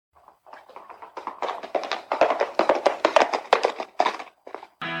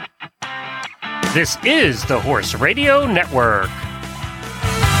This is the Horse Radio Network.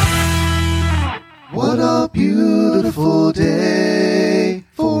 What a beautiful day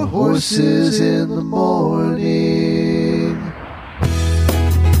for horses in the morning.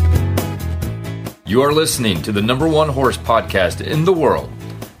 You are listening to the #1 horse podcast in the world.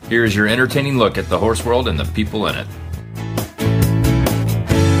 Here is your entertaining look at the horse world and the people in it.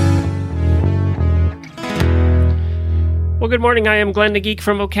 Well, good morning. I am Glenn the Geek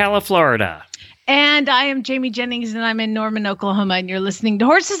from Ocala, Florida. And I am Jamie Jennings, and I'm in Norman, Oklahoma, and you're listening to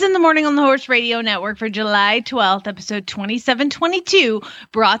Horses in the Morning on the Horse Radio Network for July 12th, episode 2722,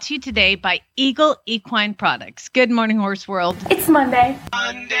 brought to you today by Eagle Equine Products. Good morning, Horse World. It's Monday.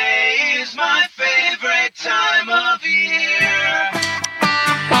 Monday is my favorite time of year.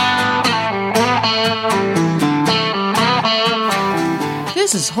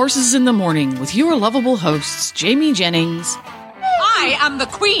 This is Horses in the Morning with your lovable hosts, Jamie Jennings. I am the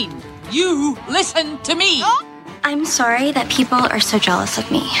Queen. You listen to me. I'm sorry that people are so jealous of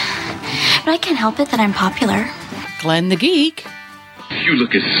me, but I can't help it that I'm popular. Glenn the Geek. You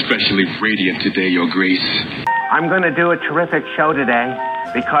look especially radiant today, Your Grace. I'm going to do a terrific show today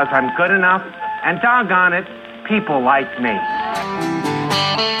because I'm good enough, and doggone it, people like me.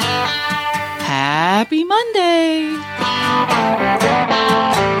 Happy Monday.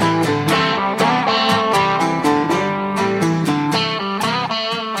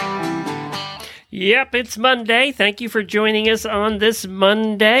 Yep, it's Monday. Thank you for joining us on this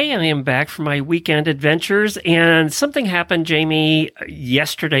Monday. I am back from my weekend adventures, and something happened, Jamie,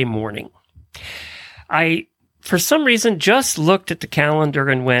 yesterday morning. I, for some reason, just looked at the calendar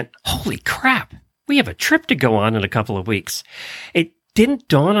and went, holy crap, we have a trip to go on in a couple of weeks. It didn't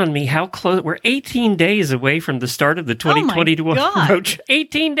dawn on me how close. We're 18 days away from the start of the 2021 road trip.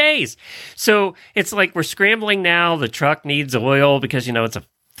 18 days. So it's like we're scrambling now. The truck needs oil because, you know, it's a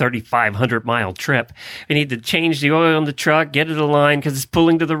 3,500 mile trip. We need to change the oil in the truck, get it aligned because it's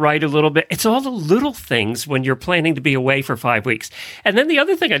pulling to the right a little bit. It's all the little things when you're planning to be away for 5 weeks. And then the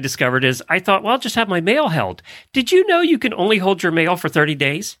other thing I discovered is I thought, well, I'll just have my mail held. Did you know you can only hold your mail for 30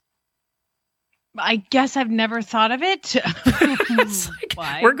 days? I guess I've never thought of it. It's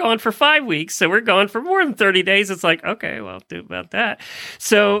like, we're gone for 5 weeks, so we're gone for more than 30 days. It's like, okay, well, I'll do about that.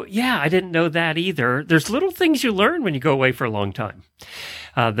 So, yeah, I didn't know that either. There's little things you learn when you go away for a long time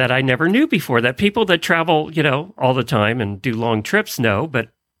that I never knew before, that people that travel, you know, all the time and do long trips know, but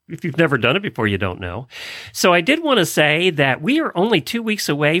if you've never done it before, you don't know. So I did want to say that we are only 2 weeks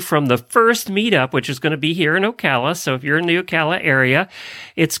away from the first meetup, which is going to be here in Ocala. So if you're in the Ocala area,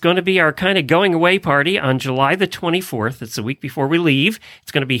 it's going to be our kind of going away party on July the 24th. It's the week before we leave.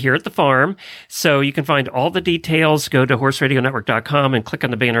 It's going to be here at the farm. So you can find all the details. Go to horseradionetwork.com and click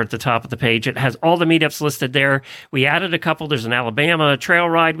on the banner at the top of the page. It has all the meetups listed there. We added a couple. There's an Alabama trail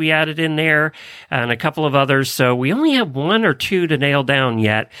ride we added in there and a couple of others. So we only have 1 or 2 to nail down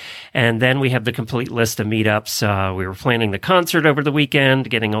yet. And then we have the complete list of meetups. We were planning the concert over the weekend,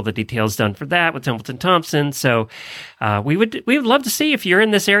 getting all the details done for that with Templeton Thompson. So we would love to see if you're in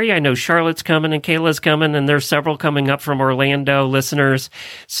this area. I know Charlotte's coming and Kayla's coming, and there's several coming up from Orlando listeners.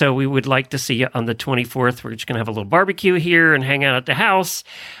 So we would like to see you on the 24th. We're just going to have a little barbecue here and hang out at the house.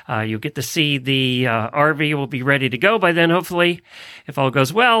 You'll get to see the RV will be ready to go by then, hopefully, if all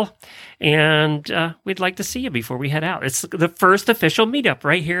goes well. And we'd like to see you before we head out. It's the first official meetup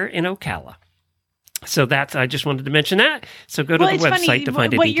right here in Ocala. So that's, I just wanted to mention that. So go to the website to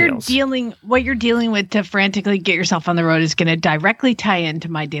find the details. What you're dealing with to frantically get yourself on the road is going to directly tie into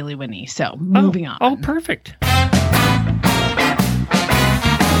my Daily Winnie. So moving on. Oh, perfect.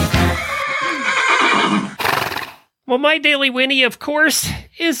 Well, my Daily Winnie, of course,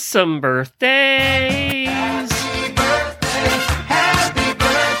 is some birthdays.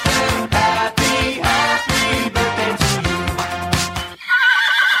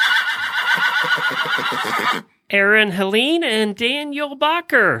 Erin Helene and Danielle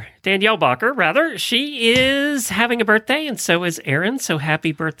Bacher, she is having a birthday, and so is Erin. So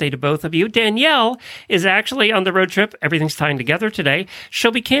happy birthday to both of you. Danielle is actually on the road trip. Everything's tying together today.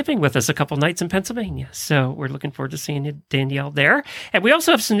 She'll be camping with us a couple nights in Pennsylvania. So we're looking forward to seeing you, Danielle, there. And we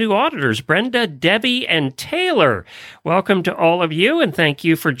also have some new auditors, Brenda, Debbie, and Taylor. Welcome to all of you, and thank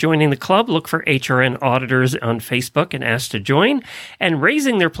you for joining the club. Look for HRN auditors on Facebook and ask to join. And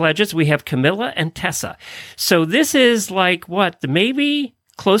raising their pledges, we have Camilla and Tessa. So this is like maybe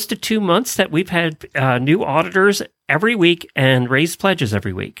close to 2 months that we've had new auditors every week and raise pledges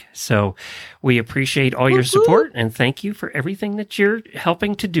every week. So we appreciate all your support and thank you for everything that you're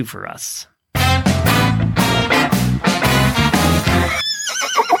helping to do for us.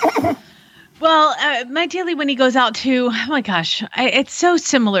 Well, Well, my daily when he goes out to, oh my gosh, it's so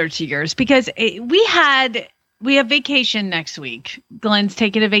similar to yours because we have vacation next week. Glenn's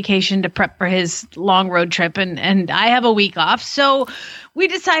taking a vacation to prep for his long road trip, and I have a week off. So we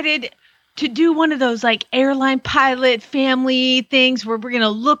decided to do one of those like airline pilot family things where we're going to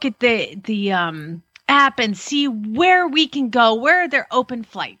look at the app and see where we can go, where are there open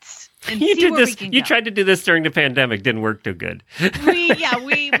flights. And you see did where this. we can You go. tried to do this during the pandemic. Didn't work too good.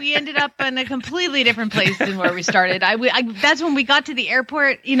 We ended up in a completely different place than where we started. That's when we got to the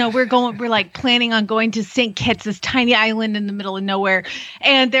airport. You know, we're like planning on going to St. Kitts, this tiny island in the middle of nowhere,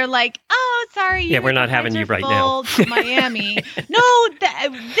 and they're like, "Oh, sorry, Yeah, we're not having you right now." To Miami. No,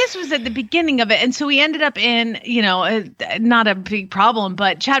 this was at the beginning of it, and so we ended up in, not a big problem,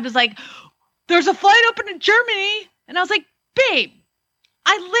 but Chad was like, "There's a flight open to Germany," and I was like, "Babe,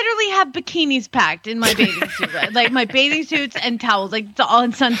 I literally have bikinis packed in my bathing suit, like my bathing suits and towels, like it's all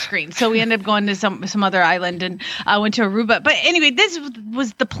in sunscreen." So we ended up going to some other island and went to Aruba. But anyway, this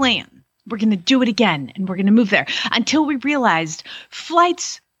was the plan. We're going to do it again and we're going to move there until we realized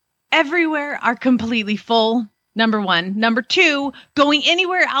flights everywhere are completely full. Number one. Number two, going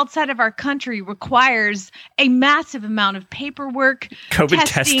anywhere outside of our country requires a massive amount of paperwork, COVID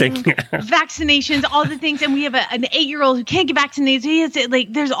testing, vaccinations, all the things. And we have an 8-year-old who can't get vaccinated. So he has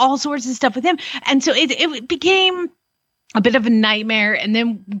there's all sorts of stuff with him. And so it became a bit of a nightmare. And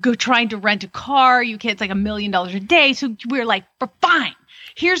then trying to rent a car, it's like $1 million a day. So we're like, fine.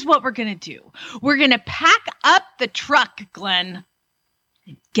 Here's what we're going to do. We're going to pack up the truck, Glenn.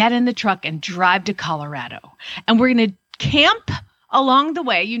 Get in the truck and drive to Colorado. And we're going to camp along the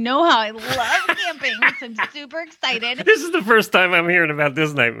way. You know how I love camping. So I'm super excited. This is the first time I'm hearing about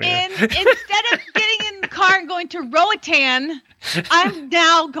this nightmare. And instead of getting in the car and going to Roatan, I'm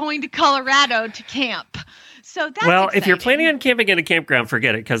now going to Colorado to camp. So that's exciting. If you're planning on camping at a campground,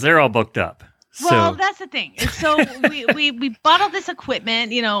 forget it because they're all booked up. Well, that's the thing. So we bought all this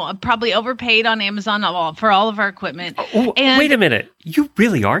equipment, probably overpaid on Amazon for all of our equipment. And wait a minute. You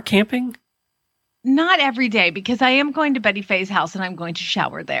really are camping? Not every day because I am going to Betty Faye's house and I'm going to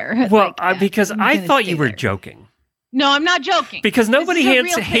shower there. Well, because I thought you were joking. No, I'm not joking. Because nobody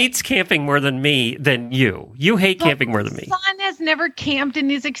hates camping more than you. You hate camping more than me. My son has never camped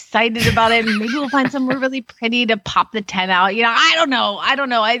and he's excited about it. And maybe we'll find somewhere really pretty to pop the tent out. I don't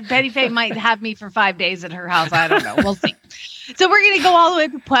know. Betty Faye might have me for 5 days at her house. I don't know. We'll see. So we're going to go all the way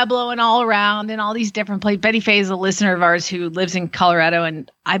to Pueblo and all around and all these different places. Betty Faye is a listener of ours who lives in Colorado,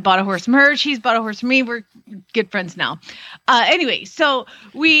 and I bought a horse from her. She's bought a horse from me. We're good friends now. Anyway, so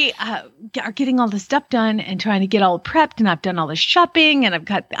we are getting all this stuff done and trying to get all prepped, and I've done all the shopping, and I've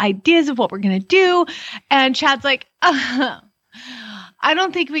got ideas of what we're going to do. And Chad's like, I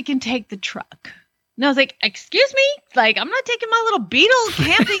don't think we can take the truck. And I was like, excuse me? Like, I'm not taking my little Beetle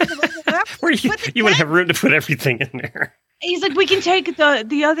camping. You wouldn't have room to put everything in there. He's like, we can take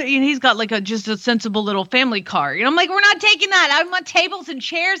the other, he's got like just a sensible little family car. I'm like, we're not taking that. I want tables and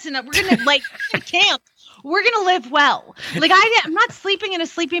chairs and we're going to camp. We're going to live well. Like I'm not sleeping in a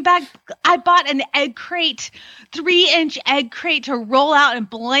sleeping bag. I bought an egg crate, 3-inch egg crate to roll out and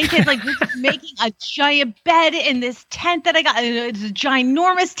blankets. Like we're just making a giant bed in this tent that I got. It's a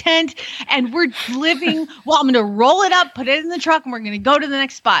ginormous tent and we're living. Well, I'm going to roll it up, put it in the truck, and we're going to go to the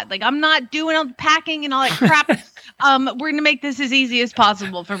next spot. Like I'm not doing all the packing and all that crap. We're going to make this as easy as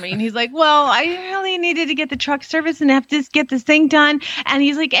possible for me. And he's like, well, I really needed to get the truck service and have to get this thing done. And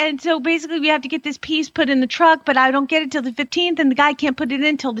he's like, and so basically we have to get this piece put in the truck, but I don't get it till the 15th and the guy can't put it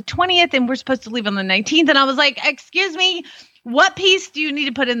in till the 20th and we're supposed to leave on the 19th. And I was like, excuse me, what piece do you need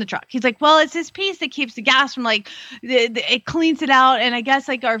to put in the truck? He's like, well, it's this piece that keeps the gas from it cleans it out. And I guess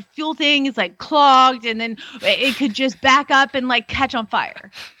our fuel thing is clogged and then it could just back up and catch on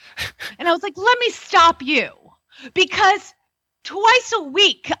fire. And I was like, let me stop you. Because twice a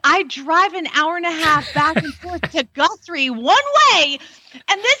week, I drive an hour and a half back and forth to Guthrie one way.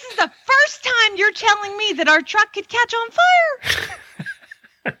 And this is the first time you're telling me that our truck could catch on fire.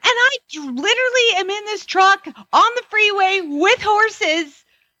 And I literally am in this truck on the freeway with horses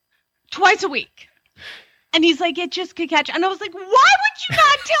twice a week. And he's like, it just could catch. And I was like, why would you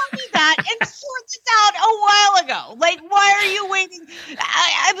not tell me that and sort this out a while ago? Why are you waiting?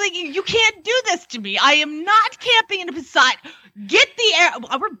 I'm like, you can't do this to me. I am not camping in a Passat. Get the air.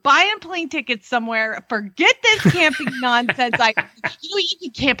 We're buying plane tickets somewhere. Forget this camping nonsense. You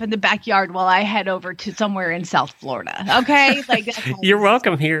can camp in the backyard while I head over to somewhere in South Florida. Okay? You're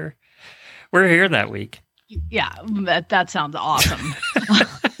welcome here. We're here that week. Yeah, that sounds awesome.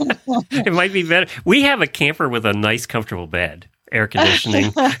 It might be better. We have a camper with a nice, comfortable bed, air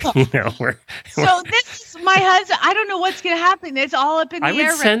conditioning. So this is my husband, I don't know what's going to happen. It's all up in the air. I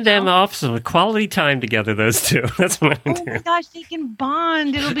would send them off some quality time together, those two. That's what I'm doing. Oh my gosh, they can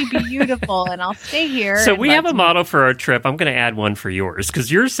bond. It'll be beautiful, and I'll stay here. So we have a motto for our trip. I'm going to add one for yours,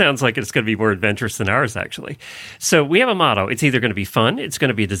 because yours sounds like it's going to be more adventurous than ours, actually. So we have a motto. It's either going to be fun, it's going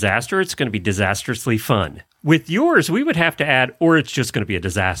to be a disaster, or it's going to be disastrously fun. With yours, we would have to add, or it's just going to be a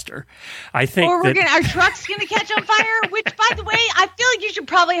disaster. I think or our truck's going to catch on fire, which, by the way, I feel like you should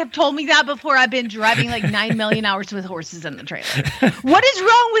probably have told me that before. I've been driving like 9 million hours with horses in the trailer. What is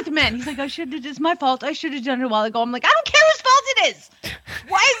wrong with men? He's like, it's my fault. I should have done it a while ago. I'm like, I don't care whose fault it is.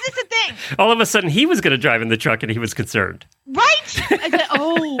 Why is this a thing? All of a sudden, he was going to drive in the truck, and he was concerned. Right? I said,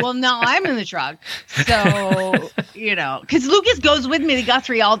 well, now I'm in the truck. So, because Lucas goes with me to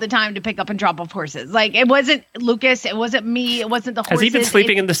Guthrie all the time to pick up and drop off horses. Like, it wasn't Lucas, it wasn't me, it wasn't the horses. Has he been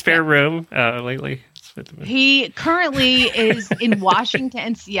sleeping in the spare room lately? He currently is in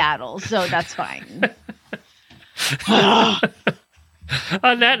Washington, Seattle, so that's fine.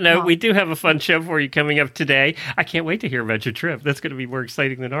 On that note, we do have a fun show for you coming up today. I can't wait to hear about your trip. That's going to be more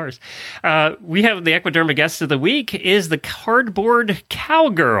exciting than ours. We have the Equiderma guest of the week is the cardboard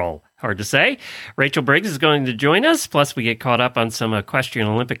cowgirl. Hard to say. Rachel Briggs is going to join us. Plus, we get caught up on some equestrian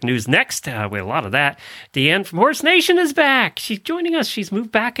Olympic news next. We have a lot of that. Deanne from Horse Nation is back. She's joining us. She's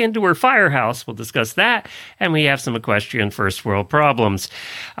moved back into her firehouse. We'll discuss that. And we have some equestrian first world problems.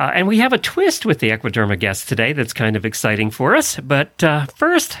 And we have a twist with the Equiderma guest today that's kind of exciting for us. But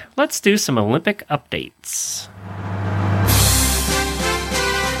first, let's do some Olympic updates.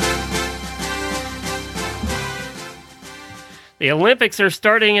 The Olympics are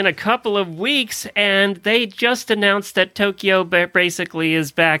starting in a couple of weeks, and they just announced that Tokyo basically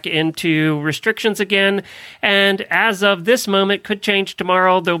is back into restrictions again. And as of this moment, could change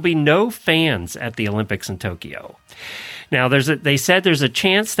tomorrow, there'll be no fans at the Olympics in Tokyo. Now, they said there's a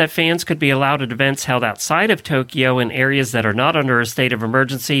chance that fans could be allowed at events held outside of Tokyo in areas that are not under a state of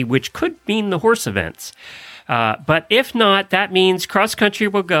emergency, which could mean the horse events. But if not, that means cross-country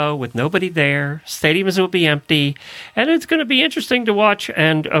will go with nobody there, stadiums will be empty, and it's going to be interesting to watch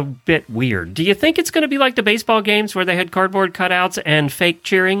and a bit weird. Do you think it's going to be like the baseball games where they had cardboard cutouts and fake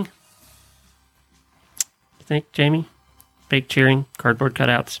cheering? You think, Jamie? Fake cheering, cardboard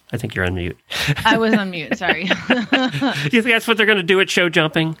cutouts? I think you're on mute. I was on mute, sorry. Do you think that's what they're going to do at show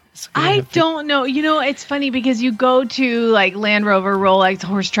jumping? I don't know. It's funny because you go to like Land Rover, Rolex,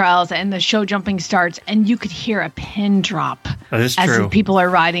 horse trials, and the show jumping starts, and you could hear a pin drop as the people are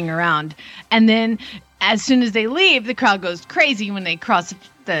riding around. And then as soon as they leave, the crowd goes crazy when they cross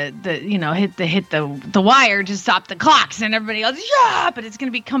hit the wire to stop the clocks, and everybody goes, yeah, but it's going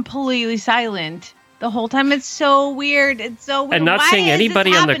to be completely silent the whole time. It's so weird. It's so weird. And not seeing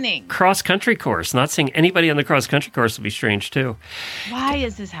anybody on the cross-country course. Not seeing anybody on the cross-country course will be strange, too. Why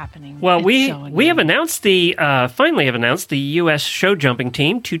is this happening? Well, we have announced finally have announced the U.S. show jumping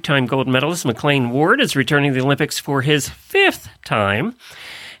team. Two-time gold medalist McLean Ward is returning to the Olympics for his 5th time.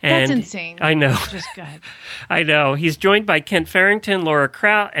 And that's insane. I know. Just go ahead. I know. He's joined by Kent Farrington, Laura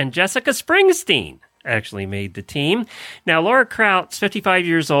Kraut, and Jessica Springsteen. Actually made the team. Now, Laura Kraut's 55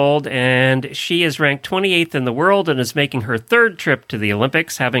 years old, and she is ranked 28th in the world and is making her 3rd trip to the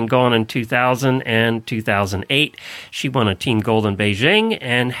Olympics, having gone in 2000 and 2008. She won a team gold in Beijing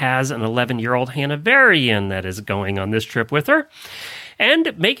and has an 11-year-old Hanoverian that is going on this trip with her.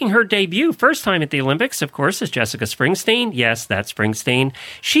 And making her debut, first time at the Olympics, of course, is Jessica Springsteen. Yes, that's Springsteen.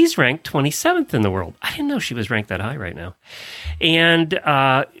 She's ranked 27th in the world. I didn't know she was ranked that high right now. And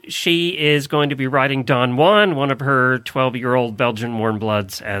she is going to be riding Don Juan, one of her 12-year-old Belgian warm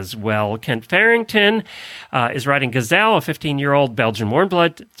bloods as well. Kent Farrington is riding Gazelle, a 15-year-old Belgian warm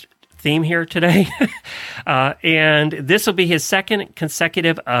blood. Theme here today. And this will be his 2nd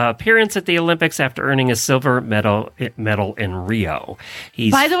consecutive appearance at the Olympics after earning a silver medal in Rio.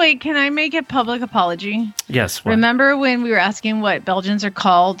 By the way, can I make a public apology? Yes. What? Remember when we were asking what Belgians are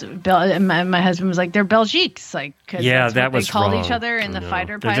called? My husband was like, they're Belgiques. Like, that's that what was they called wrong. each other in the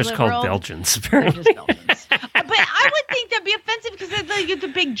fighter pilot world. They're just called Belgians, apparently. They're just Belgians. But I would think that'd be offensive because it's like the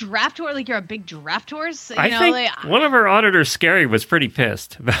big draft horse, like you're a big draft horse. I think one of our auditors, Scary, was pretty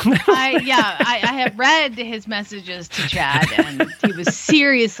pissed about that. I have read his messages to Chad, and he was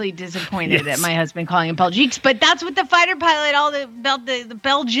seriously disappointed at my husband calling him Belgiques. But that's what the fighter pilot, all the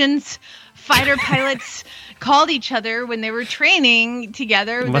Belgians fighter pilots called each other when they were training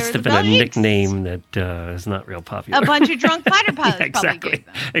together. It must have been a nickname that is not real popular. A bunch of drunk fighter pilots probably gave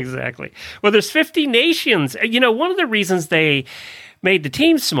them. Exactly. Well, there's 50 nations. One of the reasons they made the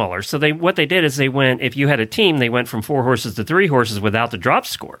teams smaller. So what they did is they went, if you had a team, they went from 4 horses to 3 horses without the drop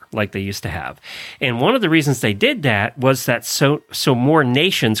score like they used to have. And one of the reasons they did that was that so more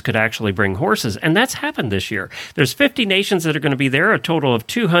nations could actually bring horses. And that's happened this year. There's 50 nations that are going to be there, a total of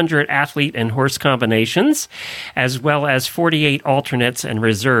 200 athlete and horse combinations, as well as 48 alternates and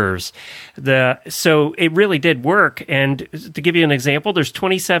reserves. So it really did work. And to give you an example, there's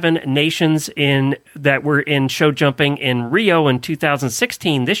 27 nations that were in show jumping in Rio in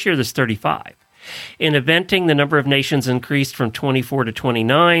 2016. This year, there's 35. In eventing, the number of nations increased from 24 to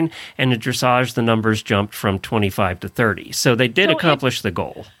 29, and in dressage, the numbers jumped from 25 to 30. So they did accomplish the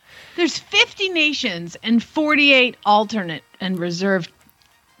goal. There's 50 nations and 48 alternate and reserve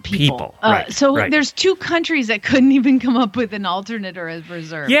people. Right, there's 2 countries that couldn't even come up with an alternate or a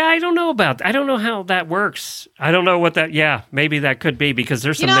reserve. Yeah, I don't know how that works. I don't know what that, maybe that could be, because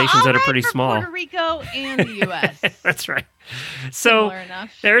there's some nations that are pretty small. Puerto Rico and the U.S. That's right. So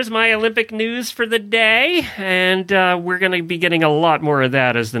there's my Olympic news for the day, and we're going to be getting a lot more of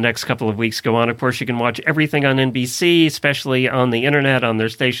that as the next couple of weeks go on. Of course, you can watch everything on NBC, especially on the internet, on their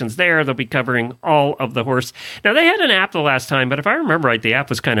stations there. They'll be covering all of the horse. Now, they had an app the last time, but if I remember right, the app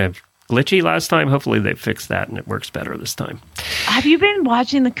was kind of glitchy last time. Hopefully they fixed that and it works better this time. Have you been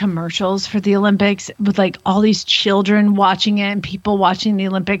watching the commercials for the Olympics with like all these children watching it and people watching the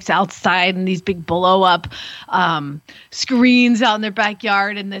Olympics outside and these big blow up screens out in their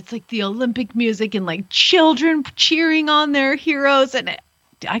backyard, and it's like the Olympic music and like children cheering on their heroes, and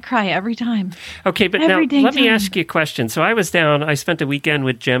I cry every time. Okay, but now let me ask you a question. So I spent a weekend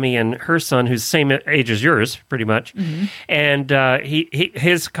with Jemmy and her son, who's the same age as yours, pretty much. Mm-hmm. And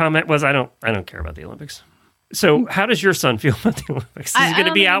his comment was, I don't care about the Olympics. So how does your son feel about the Olympics? Is he going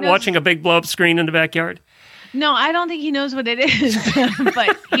to be out watching a big blow-up screen in the backyard? No, I don't think he knows what it is,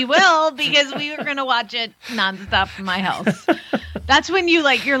 but he will, because we were going to watch it nonstop in my house. That's when you're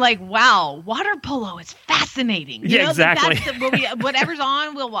like, wow, water polo is fascinating. You know, exactly. Whatever's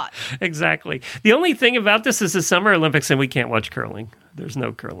on, we'll watch. Exactly. The only thing about this is the Summer Olympics, and we can't watch curling. There's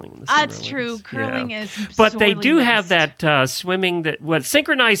no curling in the Summer Olympics. That's true. Curling is But they do missed. have that swimming,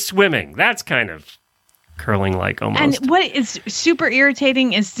 synchronized swimming. That's kind of curling-like almost. And what is super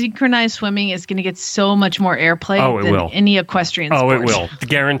irritating is synchronized swimming is going to get so much more airplay than any equestrian sport. Oh, it will.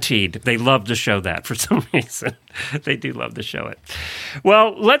 Guaranteed. They love to show that for some reason. They do love to show it.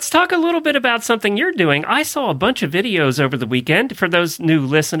 Well, let's talk a little bit about something you're doing. I saw a bunch of videos over the weekend. For those new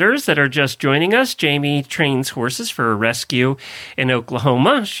listeners that are just joining us, Jamie trains horses for a rescue in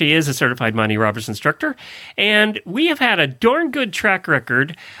Oklahoma. She is a certified Monty Roberts instructor. And we have had a darn good track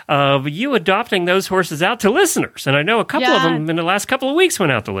record of you adopting those horses out to listeners. And I know a couple of them in the last couple of weeks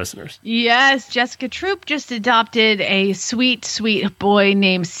went out to listeners. Yes, Jessica Troop just adopted a sweet, sweet boy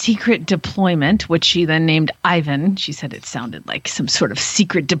named Secret Deployment, which she then named Ivan. She said it sounded like some sort of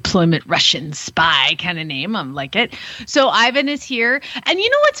secret deployment Russian spy kind of name. I'm like it. So Ivan is here. And you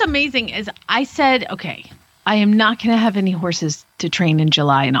know what's amazing is I said, okay, I am not going to have any horses to train in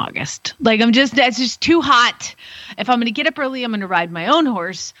July and August. That's just too hot. If I'm going to get up early, I'm going to ride my own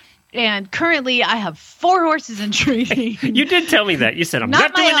horse. And currently, I have 4 horses in training. You did tell me that. You said, I'm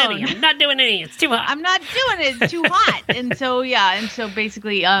not doing any. I'm not doing any. It's too hot. I'm not doing it. It's too hot. And so, so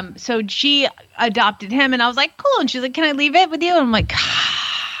basically, so she adopted him. And I was like, cool. And she's like, can I leave it with you? And I'm like,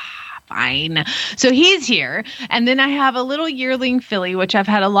 fine. So he's here. And then I have a little yearling filly, which I've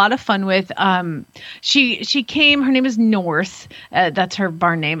had a lot of fun with. She came. Her name is North. That's her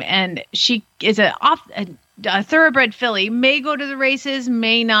barn name. And she is a thoroughbred filly, may go to the races,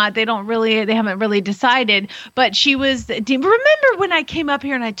 may not. They haven't really decided. But she was. Remember when I came up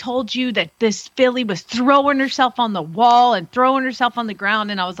here and I told you that this filly was throwing herself on the wall and throwing herself on the ground,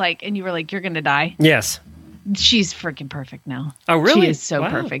 and I was like, and you were like, you're gonna die. Yes. She's freaking perfect now. Oh, really? She is so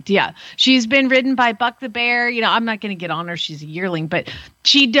perfect. Yeah. She's been ridden by Buck the Bear. You know, I'm not going to get on her. She's a yearling, but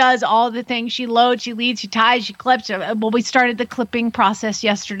she does all the things. She loads, she leads, she ties, she clips. Well, we started the clipping process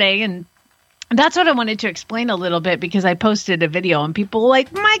yesterday, and that's what I wanted to explain a little bit, because I posted a video and people were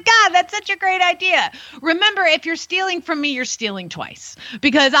like, my God, that's such a great idea. Remember, if you're stealing from me, you're stealing twice,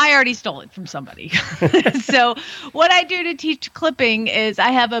 because I already stole it from somebody. So what I do to teach clipping is I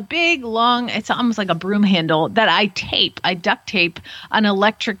have a big, long, it's almost like a broom handle that I duct tape an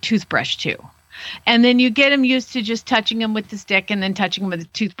electric toothbrush to. And then you get them used to just touching them with the stick and then touching them with the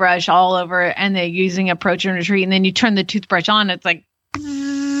toothbrush all over, and they're using approach and retreat. And then you turn the toothbrush on, it's like,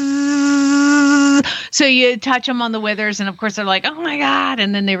 so you touch them on the withers, and of course they're like, oh my God.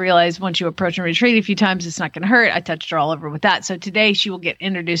 And then they realize once you approach and retreat a few times, it's not going to hurt. I touched her all over with that. So today she will get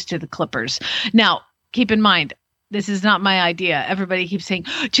introduced to the clippers. Now, keep in mind, this is not my idea. Everybody keeps saying,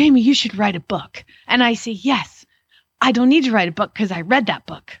 Jamie, you should write a book. And I say, yes, I don't need to write a book because I read that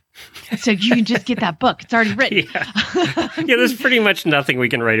book. So you can just get that book. It's already written. Yeah, there's pretty much nothing we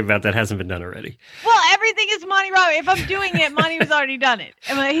can write about that hasn't been done already. Well, everything is Monty Roberts. If I'm doing it, Monty was already done it.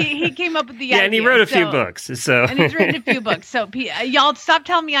 He came up with the idea. Yeah, and he wrote a few books. And he's written a few books. So y'all stop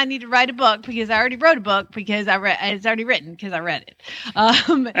telling me I need to write a book because I already wrote a book because it's already written because I read it.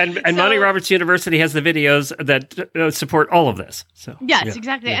 And Monty Roberts University has the videos that support all of this. So yes,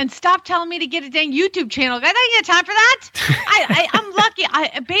 exactly. Yeah. And stop telling me to get a dang YouTube channel. I don't get time for that. I'm lucky.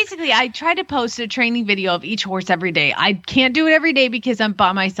 I try to post a training video of each horse every day. I can't do it every day because I'm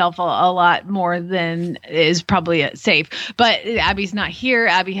by myself a lot more than is probably safe. But Abby's not here.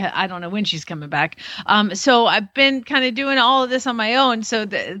 Abby, I don't know when she's coming back. So I've been kind of doing all of this on my own. So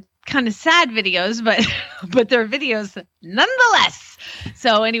the kind of sad videos, but they're videos nonetheless.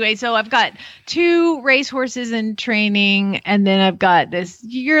 So anyway, so I've got 2 racehorses in training, and then I've got this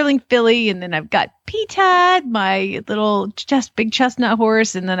yearling filly, and then I've got P-Tad, my little big chestnut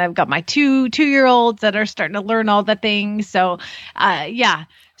horse, and then I've got my 2-year-olds that are starting to learn all the things. So yeah.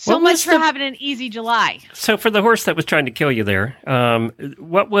 So much for having an easy July. So for the horse that was trying to kill you there,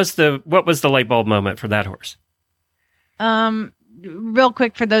 what was the light bulb moment for that horse? Real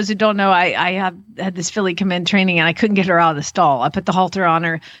quick, for those who don't know, I had this filly come in training and I couldn't get her out of the stall. I put the halter on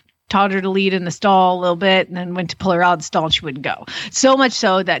her, taught her to lead in the stall a little bit, and then went to pull her out of the stall and she wouldn't go. So much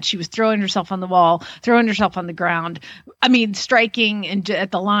so that she was throwing herself on the wall, throwing herself on the ground. I mean, striking at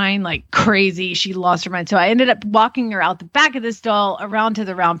the line like crazy. She lost her mind. So I ended up walking her out the back of the stall, around to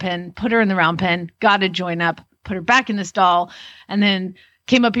the round pen, put her in the round pen, got a join up, put her back in the stall, and then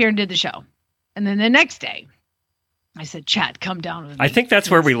came up here and did the show. And then the next day, I said, Chad, come down with me. I think that's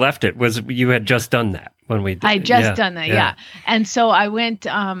where we left it, was you had just done that when we did. I just done that, yeah. And so I went,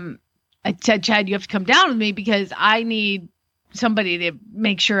 I said, Chad, you have to come down with me because I need somebody to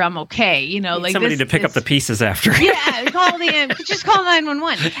make sure I'm okay. You know, like somebody to pick up the pieces after. Yeah, just call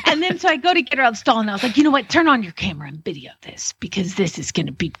 911. And then so I go to get her out of the stall and I was like, you know what? Turn on your camera and video this because this is going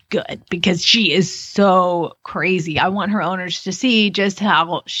to be good because she is so crazy. I want her owners to see just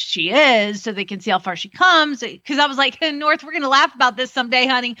how she is so they can see how far she comes. Because I was like, North, we're going to laugh about this someday,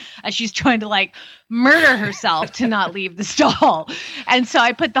 honey, as she's trying to like murder herself to not leave the stall. And so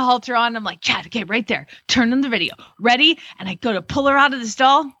I put the halter on. I'm like, Chad, okay, right there. Turn on the video. Ready? And I go to pull her out of the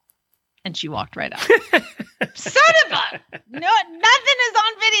stall. And she walked right out. Son of a... No, nothing is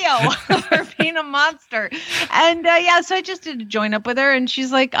on video of her being a monster. And so I just did a join up with her. And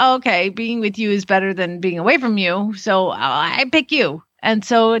she's like, oh, okay, being with you is better than being away from you. So I pick you. And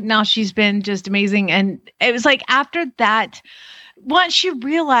so now she's been just amazing. And it was like after that, once she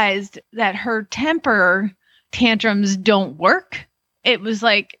realized that her temper tantrums don't work, it was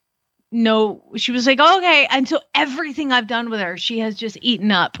like, no, she was like, okay. And so everything I've done with her, she has just eaten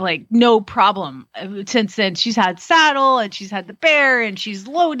up, like no problem. Since then, she's had saddle and she's had the bear and she's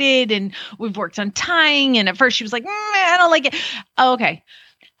loaded and we've worked on tying. And at first she was like, I don't like it. Oh, okay.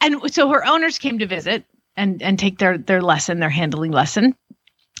 And so her owners came to visit and take their lesson, their handling lesson.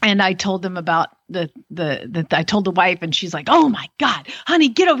 And I told them about I told the wife and she's like, oh my God, honey,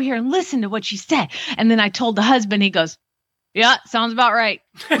 get over here and listen to what she said. And then I told the husband, he goes, yeah, sounds about right.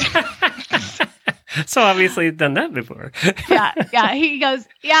 So obviously you've done that before. Yeah. He goes,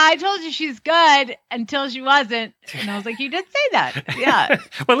 yeah, I told you she's good until she wasn't. And I was like, you did say that. Yeah.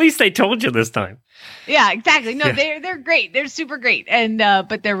 Well, at least they told you this time. Yeah, exactly. No, they're great. They're super great. And,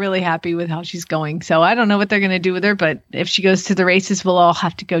 but they're really happy with how she's going. So I don't know what they're going to do with her, but if she goes to the races, we'll all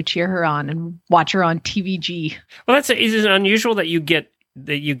have to go cheer her on and watch her on TVG. Well, is it unusual that you get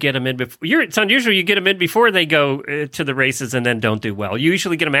them in before? It's unusual you get them in before they go to the races and then don't do well. You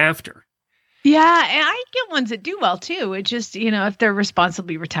usually get them after. Yeah, and I get ones that do well too. It just, if they're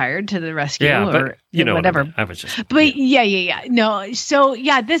responsibly retired to the rescue or whatever. I was just. But yeah. No, so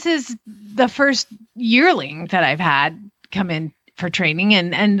yeah, this is the first yearling that I've had come in for training,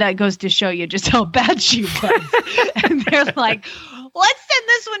 and that goes to show you just how bad she was. And they're like, let's send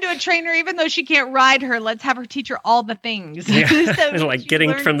this one to a trainer, even though she can't ride her. Let's have her teach her all the things. Yeah. So like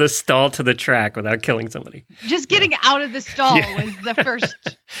getting from the stall to the track without killing somebody. Just getting out of the stall was the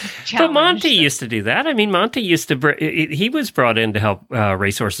first challenge. But Monty used to do that. I mean, Monty used to, he was brought in to help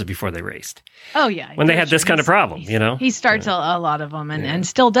racehorses before they raced. Oh, yeah. When they had this kind of problem, He starts a lot of them and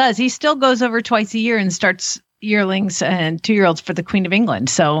still does. He still goes over twice a year and starts yearlings and 2-year-olds for the Queen of England.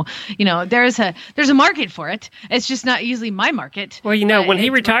 So, there's a market for it. It's just not usually my market. Well, when he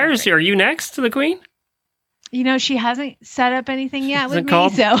retires, are you next to the Queen? She hasn't set up anything yet with me,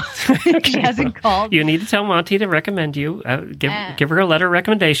 so she hasn't called. You need to tell Monty to recommend you. Give her a letter of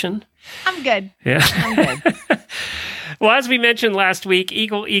recommendation. I'm good. Yeah. I'm good. Well, as we mentioned last week,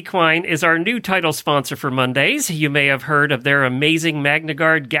 Eagle Equine is our new title sponsor for Mondays. You may have heard of their amazing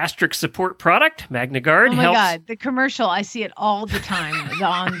MagnaGuard gastric support product. MagnaGuard helps. God, the commercial, I see it all the time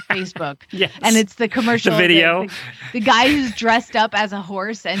on Facebook. Yes. And it's the commercial. The video. The guy who's dressed up as a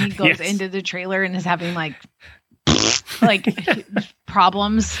horse and he goes Yes. into the trailer and is having like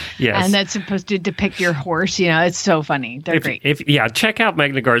problems. Yes. And that's supposed to depict your horse. It's so funny. They're great. Check out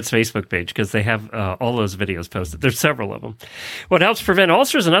MagnaGuard's Facebook page because they have all those videos posted. There's several of them. What helps prevent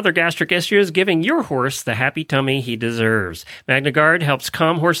ulcers and other gastric issues, giving your horse the happy tummy he deserves. MagnaGuard helps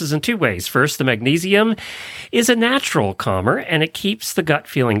calm horses in two ways. First, the magnesium is a natural calmer, and it keeps the gut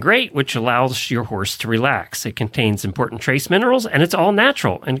feeling great, which allows your horse to relax. It contains important trace minerals, and it's all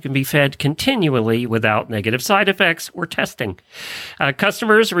natural and can be fed continually without negative side effects or testing.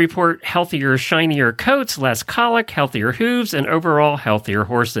 Customers report healthier, shinier coats, less colic, healthier hooves, and overall healthier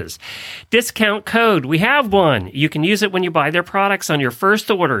horses. Discount code, we have one. You can use it when you buy their products on your first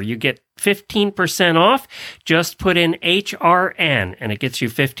order. You get 15% off. Just put in HRN, and it gets you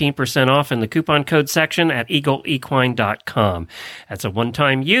 15% off in the coupon code section at eagleequine.com. That's a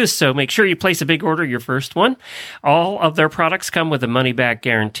one-time use, so make sure you place a big order, your first one. All of their products come with a money-back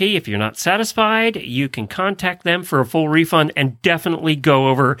guarantee. If you're not satisfied, you can contact them for a full refund, and definitely go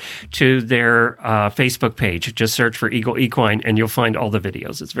over to their Facebook page. Just search for Eagle Equine, and you'll find all the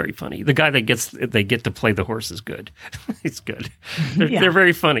videos. It's very funny. The guy that they get to play the horse is good. He's good. They're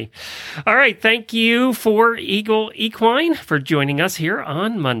very funny. All right. Thank you for Eagle Equine for joining us here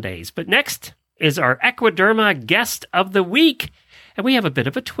on Mondays. But next is our Equiderma Guest of the Week. And we have a bit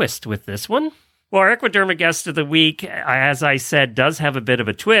of a twist with this one. Well, our Equiderma Guest of the Week, as I said, does have a bit of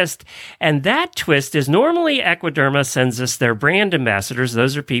a twist. And that twist is normally Equiderma sends us their brand ambassadors.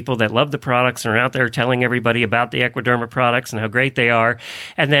 Those are people that love the products and are out there telling everybody about the Equiderma products and how great they are.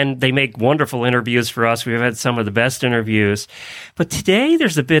 And then they make wonderful interviews for us. We've had some of the best interviews. But today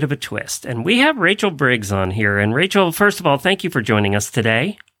there's a bit of a twist. And we have Rachel Briggs on here. And Rachel, first of all, thank you for joining us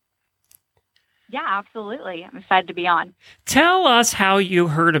today. Yeah, absolutely. I'm excited to be on. Tell us how you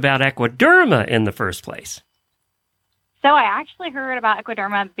heard about Equiderma in the first place. So I actually heard about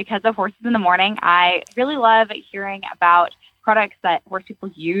Equiderma because of Horses in the Morning. I really love hearing about products that horse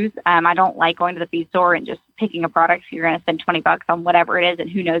people use. I don't like going to the feed store and just picking a product. You're going to spend $20 on whatever it is, and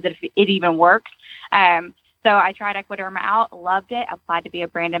who knows if it even works. So I tried Equiderma out, loved it, applied to be a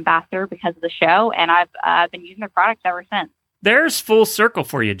brand ambassador because of the show, and I've been using their products ever since. There's full circle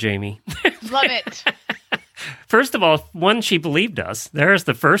for you, Jamie. Love it. First of all, one, she believed us. There's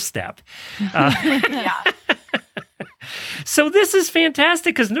the first step. Yeah. So this is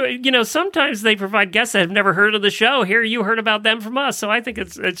fantastic because, sometimes they provide guests that have never heard of the show. Here you heard about them from us. So I think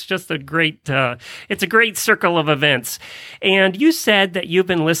it's just a great circle of events. And you said that you've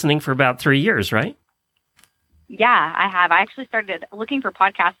been listening for about 3 years, right? Yeah, I have. I actually started looking for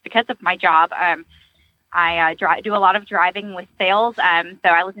podcasts because of my job. I do a lot of driving with sales, so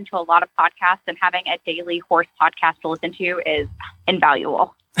I listen to a lot of podcasts, and having a daily horse podcast to listen to is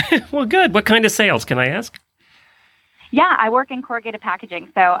invaluable. Well, good. What kind of sales, can I ask? Yeah, I work in corrugated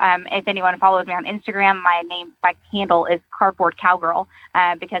packaging, so if anyone follows me on Instagram, my handle is Cardboard Cowgirl,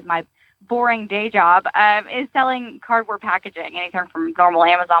 because my boring day job is selling cardboard packaging, anything from normal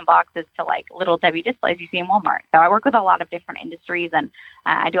Amazon boxes to like little Debbie displays you see in Walmart. So I work with a lot of different industries, and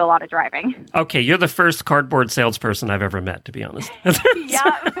I do a lot of driving. Okay, you're the first cardboard salesperson I've ever met, to be honest.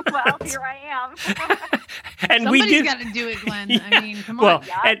 Yeah, well, here I am. And somebody's got to do it, Glenn. Yeah. I mean, come on. Well,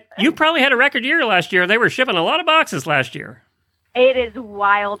 and you probably had a record year last year. They were shipping a lot of boxes last year. It is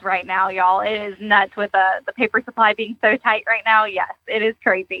wild right now, y'all. It is nuts with the paper supply being so tight right now. Yes, it is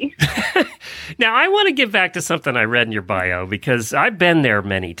crazy. Now, I want to get back to something I read in your bio because I've been there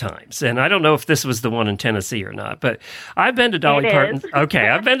many times. And I don't know if this was the one in Tennessee or not, but I've been to Dolly Parton. Okay,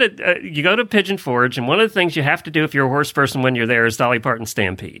 I've been to, you go to Pigeon Forge, and one of the things you have to do if you're a horse person when you're there is Dolly Parton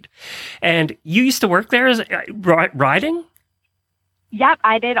Stampede. And you used to work there as riding? Yep,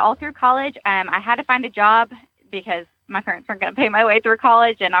 I did all through college. I had to find a job because my parents weren't going to pay my way through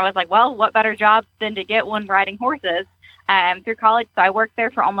college. And I was like, well, what better job than to get one riding horses through college. So I worked there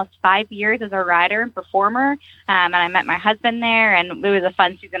for almost 5 years as a rider and performer. And I met my husband there, and it was a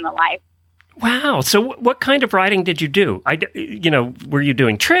fun season of life. Wow. So what kind of riding did you do? Were you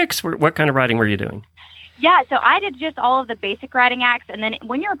doing tricks? What kind of riding were you doing? Yeah, so I did just all of the basic riding acts, and then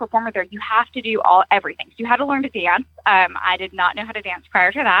when you're a performer there, you have to do everything. So you had to learn to dance. I did not know how to dance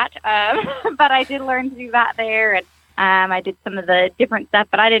prior to that, but I did learn to do that there, and I did some of the different stuff,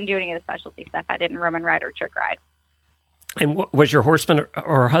 but I didn't do any of the specialty stuff. I didn't Roman ride or trick ride. And was your horseman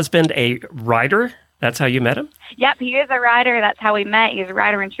or husband a rider That's how you met him? Yep, he is a rider. That's how we met. He was a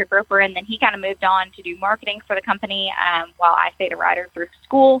rider and trick roper, and then he kind of moved on to do marketing for the company while I stayed a rider through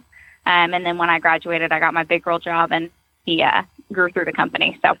school. And then when I graduated, I got my big girl job, and he grew through the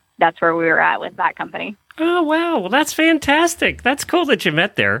company. So that's where we were at with that company. Oh, wow. Well, that's fantastic. That's cool that you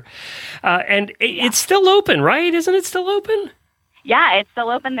met there. And it's still open, right? Isn't it still open? Yeah, it's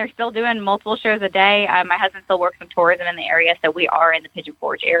still open. They're still doing multiple shows a day. My husband still works in tourism in the area, so we are in the Pigeon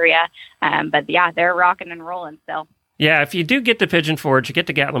Forge area. But yeah, they're rocking and rolling still. Yeah, if you do get to Pigeon Forge, you get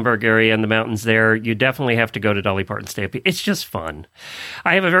to Gatlinburg area and the mountains there, you definitely have to go to Dolly Parton Stampede. It's just fun.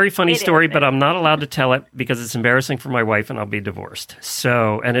 I have a very funny story, but I'm not allowed to tell it because it's embarrassing for my wife and I'll be divorced.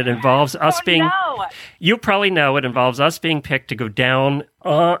 So, and it involves us being, you probably know, it involves us being picked to go down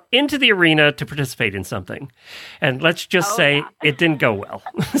into the arena to participate in something. And let's just say it didn't go well.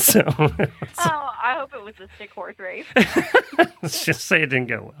 I hope it was a stick horse race. Let's just say it didn't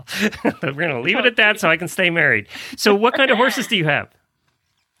go well. But we're going to leave it at that so I can stay married. So what kind of horses do you have?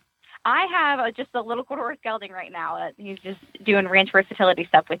 I have just a little quarter horse gelding right now. He's just doing ranch versatility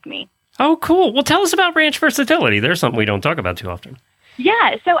stuff with me. Oh, cool. Well, tell us about ranch versatility. There's something we don't talk about too often.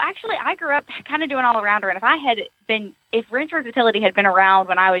 Yeah, so actually I grew up kind of doing all-arounder, and if ranch versatility had been around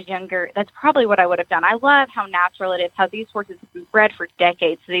when I was younger, that's probably what I would have done. I love how natural it is, how these horses have been bred for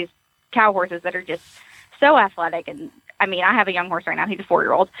decades, so these cow horses that are just so athletic. And I mean, I have a young horse right now. He's a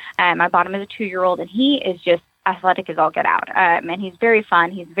 4-year-old. I bought him as a 2-year-old, and he is just athletic as all get out. And he's very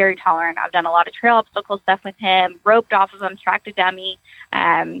fun. He's very tolerant. I've done a lot of trail obstacle stuff with him, roped off of him, tracked a dummy.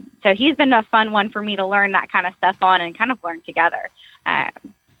 So he's been a fun one for me to learn that kind of stuff on and kind of learn together.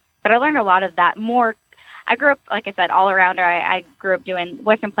 But I learned a lot of that more. I grew up, like I said, all arounder. I grew up doing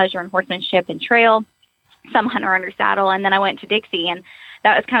Western pleasure and horsemanship and trail, some hunter under saddle, and then I went to Dixie, and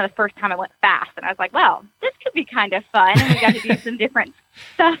that was kind of the first time I went fast. And I was like, well, this could be kind of fun. And we got to do some different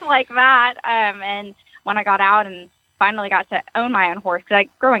stuff like that. And when I got out and finally got to own my own horse, because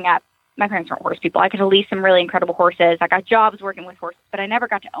growing up, my parents weren't horse people. I could lease some really incredible horses. I got jobs working with horses, but I never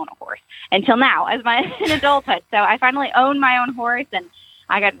got to own a horse until now as in adulthood. So I finally owned my own horse, and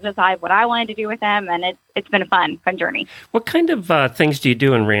I got to decide what I wanted to do with him, and it's been a fun journey. What kind of things do you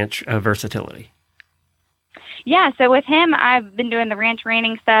do in ranch versatility? Yeah, so with him, I've been doing the ranch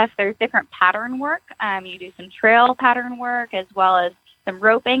reining stuff. There's different pattern work. You do some trail pattern work as well as some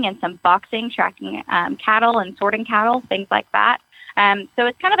roping and some boxing, tracking cattle and sorting cattle, things like that. So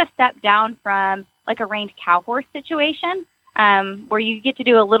it's kind of a step down from like a reined cow horse situation where you get to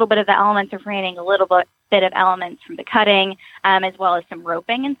do a little bit of the elements of reining, a little bit of elements from the cutting, as well as some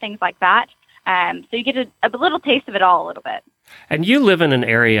roping and things like that. So you get a little taste of it all a little bit. And you live in an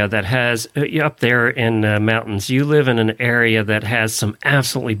area that has, up there in the mountains, you live in an area that has some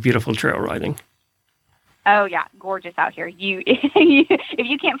absolutely beautiful trail riding. Oh, yeah. Gorgeous out here. If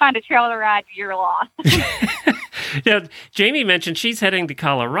you can't find a trail to ride, you're lost. Yeah, Jamie mentioned she's heading to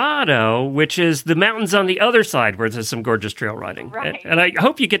Colorado, which is the mountains on the other side where there's some gorgeous trail riding. Right. And I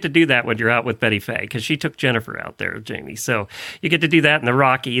hope you get to do that when you're out with Betty Faye, because she took Jennifer out there, Jamie. So you get to do that in the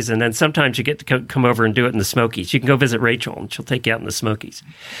Rockies, and then sometimes you get to come over and do it in the Smokies. You can go visit Rachel, and she'll take you out in the Smokies.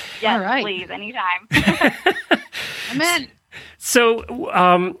 Yes, all right. Please, anytime. I'm in.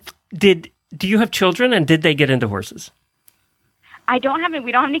 So do you have children, and did they get into horses? We don't have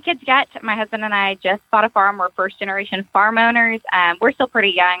any kids yet. My husband and I just bought a farm. We're first-generation farm owners. We're still pretty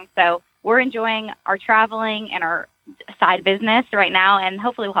young, so we're enjoying our traveling and our side business right now, and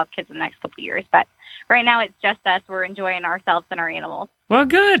hopefully we'll have kids in the next couple of years. But right now it's just us. We're enjoying ourselves and our animals. Well,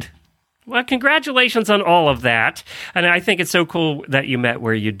 good. Well, congratulations on all of that. And I think it's so cool that you met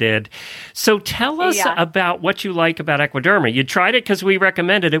where you did. So tell us about what you like about Equiderma. You tried it because we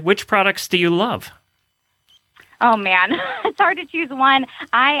recommended it. Which products do you love? Oh, man. It's hard to choose one.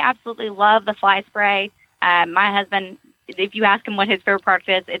 I absolutely love the fly spray. My husband, if you ask him what his favorite product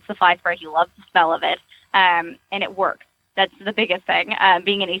is, it's the fly spray. He loves the smell of it, and it works. That's the biggest thing.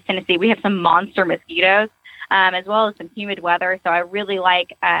 Being in East Tennessee, we have some monster mosquitoes, as well as some humid weather. So I really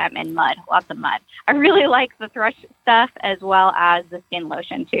like, and mud, lots of mud. I really like the thrush stuff as well as the skin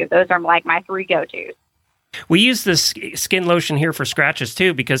lotion, too. Those are like my 3 go-tos. We use this skin lotion here for scratches,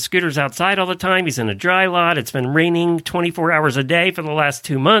 too, because Scooter's outside all the time. He's in a dry lot. It's been raining 24 hours a day for the last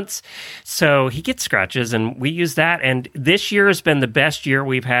 2 months. So he gets scratches, and we use that. And this year has been the best year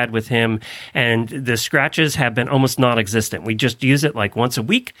we've had with him, and the scratches have been almost non-existent. We just use it like once a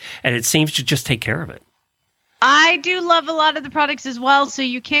week, and it seems to just take care of it. I do love a lot of the products as well, so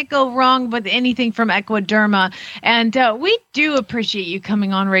you can't go wrong with anything from Equiderma. And we do appreciate you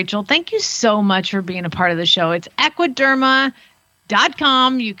coming on, Rachel. Thank you so much for being a part of the show. It's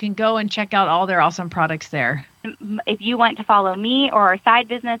equiderma.com. You can go and check out all their awesome products there. if you want to follow me or our side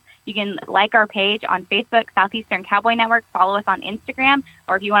business, you can like our page on Facebook, Southeastern Cowboy Network. Follow us on Instagram.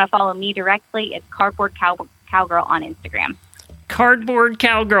 Or if you want to follow me directly, it's Cardboard Cowgirl on Instagram. Cardboard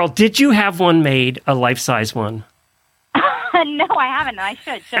Cowgirl. Did you have one made, a life-size one? No, I haven't. I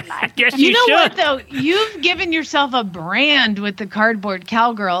should, shouldn't I? Yes, you know should. what, though? You've given yourself a brand with the Cardboard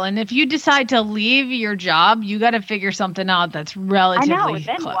Cowgirl, and if you decide to leave your job, you got to figure something out that's relatively I know.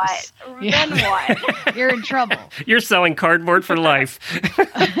 Then close. What? Yeah. Then what? You're in trouble. You're selling cardboard for life.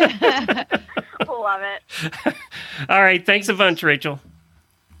 Love it. All right. Thanks a bunch, Rachel.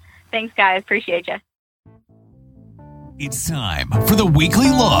 Thanks, guys. Appreciate you. It's time for the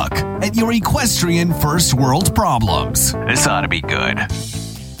weekly look at your equestrian first world problems. This ought to be good.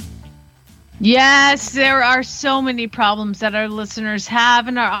 Yes, there are so many problems that our listeners have,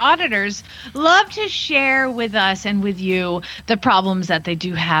 and our auditors love to share with us and with you the problems that they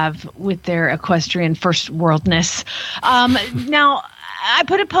do have with their equestrian first worldness. Now, I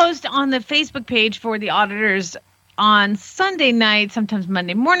put a post on the Facebook page for the auditors on Sunday night, sometimes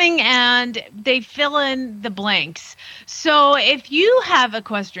Monday morning, and they fill in the blanks. So if you have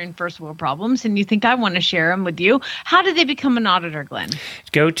equestrian first world problems and you think I want to share them with you, how do they become an auditor, Glenn?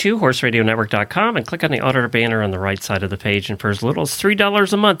 Go to horseradionetwork.com and click on the auditor banner on the right side of the page. And for as little as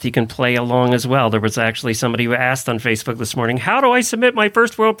 $3 a month, you can play along as well. There was actually somebody who asked on Facebook this morning, how do I submit my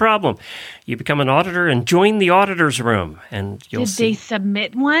first world problem? You become an auditor and join the auditor's room. And you'll see. Did they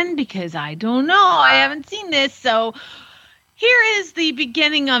submit one? Because I don't know. I haven't seen this. So here is the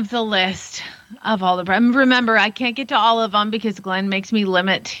beginning of the list of all the problems. Remember, I can't get to all of them because Glenn makes me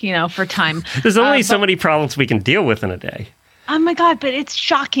limit, for time. There's only so many problems we can deal with in a day. Oh my God, but it's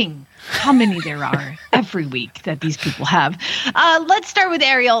shocking how many there are every week that these people have. Let's start with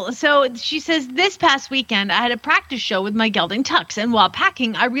Ariel. So she says, this past weekend, I had a practice show with my gelding Tux, and while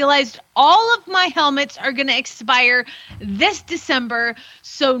packing, I realized all of my helmets are going to expire this December,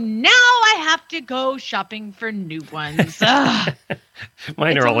 so now I have to go shopping for new ones.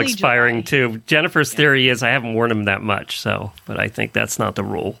 Mine It's are all only expiring July. too. Jennifer's theory is I haven't worn them that much, but I think that's not the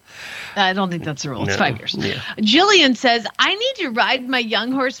rule. I don't think that's the rule. It's No. 5 years. Yeah. Jillian says, I need to ride my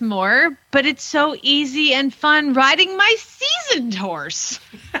young horse more, but it's so easy and fun riding my seasoned horse.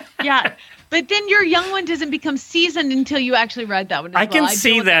 Yeah. But then your young one doesn't become seasoned until you actually ride that one as I well. can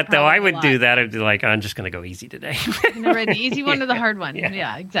see deal with that, though. problem I a would lot. do that. I'd be like, I'm just going to go easy today. You're gonna ride the easy one or the hard one.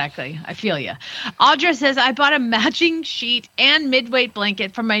 Yeah, exactly. I feel you. Audra says, I bought a matching sheet and midweight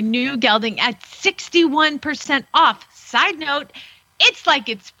blanket for my new gelding at 61% off. Side note, it's like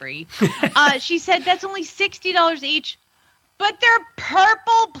it's free. She said that's only $60 each, but they're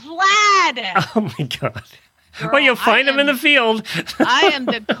purple plaid. Oh, my God. Girl, Well, you'll find them in the field. I am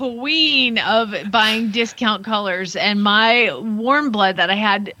the queen of buying discount colors, and my warm blood that I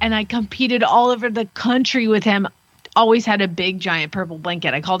had, and I competed all over the country with him, always had a big giant purple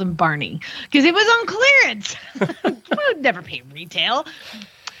blanket. I called him Barney because it was on clearance. I would never pay retail.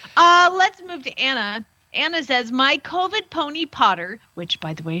 Let's move to Anna. Anna says, my COVID pony Potter, which,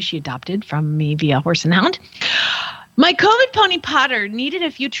 by the way, she adopted from me via Horse and Hound. My COVID pony Potter needed a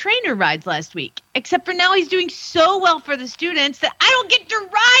few trainer rides last week, except for now he's doing so well for the students that I don't get to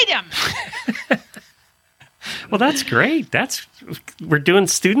ride him. Well, that's great. We're doing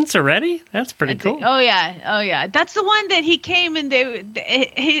students already? That's pretty cool. Oh, yeah. That's the one that he came and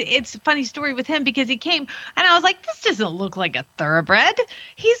it's a funny story with him because he came and I was like, this doesn't look like a thoroughbred.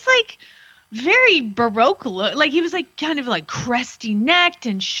 He's like very Baroque look. Like he was like kind of like cresty necked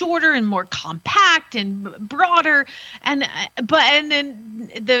and shorter and more compact and broader. And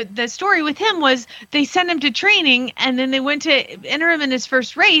then the story with him was they sent him to training and then they went to enter him in his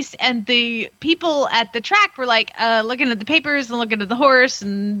first race. And the people at the track were like looking at the papers and looking at the horse.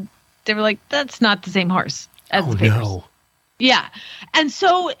 And they were like, that's not the same horse as the papers. No. Yeah. And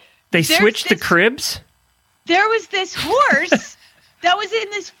so They switched the cribs? There was this horse that was in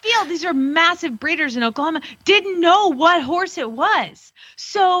this field. These are massive breeders in Oklahoma. Didn't know what horse it was.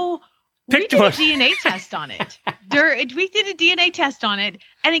 So we did a DNA test on it. We did a DNA test on it,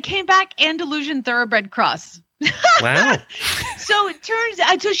 and it came back Andalusian thoroughbred cross. Wow. So it turns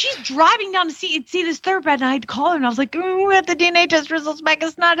out, so she's driving down to see this thoroughbred, and I'd call her, and I was like, we have the DNA test results back.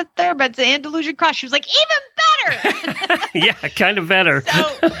 It's not a thoroughbred. It's an Andalusian cross. She was like, even better. Yeah, kind of better.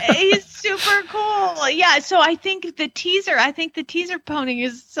 So he's super cool. Yeah, so I think the teaser pony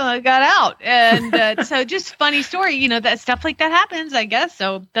is got out. And so just funny story, that stuff like that happens, I guess.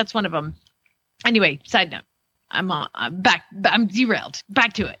 So that's one of them. Anyway, side note. I'm derailed.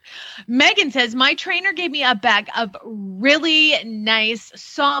 Back to it. Megan says, my trainer gave me a bag of really nice,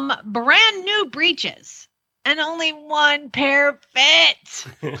 some brand new breeches, and only one pair fit.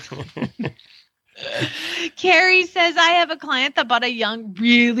 Carrie says, I have a client that bought a young,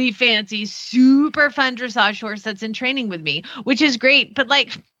 really fancy, super fun dressage horse that's in training with me, which is great. But like,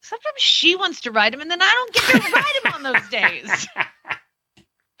 sometimes she wants to ride him and then I don't get to ride him on those days.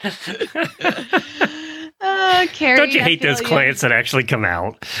 Carrie, don't you hate those clients that actually come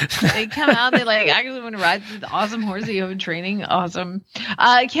out? They come out, they like, I really want to ride this awesome horse that you have in training. Awesome.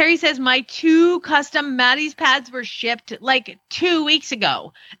 Carrie says, my 2 custom Maddie's pads were shipped like 2 weeks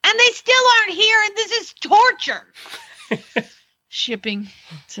ago, and they still aren't here, and this is torture. Shipping,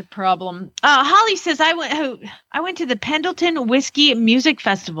 it's a problem. Holly says, I went to the Pendleton Whiskey Music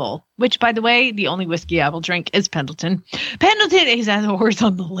Festival, which, by the way, the only whiskey I will drink is Pendleton. Pendleton is has a horse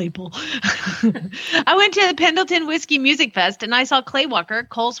on the label. I went to the Pendleton Whiskey Music Fest, and I saw Clay Walker,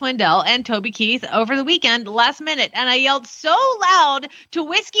 Cole Swindell, and Toby Keith over the weekend last minute, and I yelled so loud to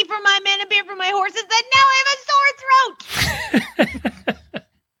whiskey for my men and beer for my horses that now I have a sore throat.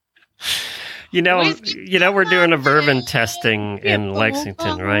 You know, we're doing a bourbon testing in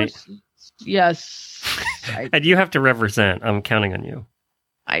Lexington, right? Yes. And you have to represent. I'm counting on you.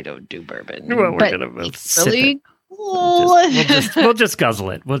 I don't do bourbon. Well, we're going to both really cool. We'll just guzzle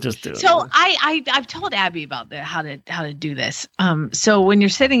it. We'll just do it. So I've told Abby about how to do this. So when you're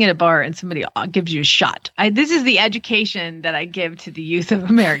sitting at a bar and somebody gives you a shot, this is the education that I give to the youth of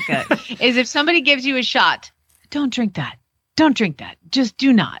America, is if somebody gives you a shot, don't drink that. Don't drink that. Just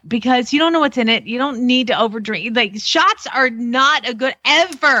do not, because you don't know what's in it. You don't need to overdrink. Like, shots are not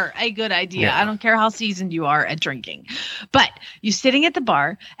ever a good idea. Yeah. I don't care how seasoned you are at drinking. But you're sitting at the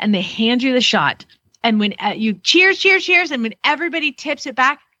bar and they hand you the shot. And when you cheers, and when everybody tips it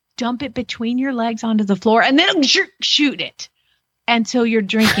back, dump it between your legs onto the floor and then shoot it. And so you're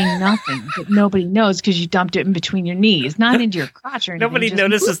drinking nothing, but nobody knows because you dumped it in between your knees, not into your crotch or anything. Nobody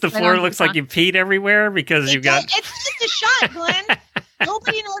notices the floor looks like you peed everywhere because you've got... It's just a shot, Glenn.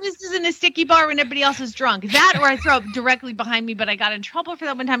 Nobody notices in a sticky bar when everybody else is drunk. That or I throw up directly behind me, but I got in trouble for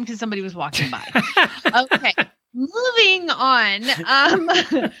that one time because somebody was walking by. Okay, moving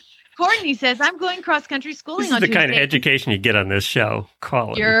on. Courtney says, I'm going cross-country schooling on Tuesday. This is the kind of education you get on this show.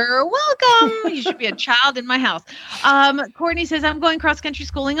 Quality. You're welcome. You should be a child in my house. Courtney says, I'm going cross-country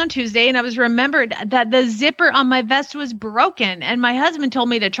schooling on Tuesday, and I was remembered that the zipper on my vest was broken, and my husband told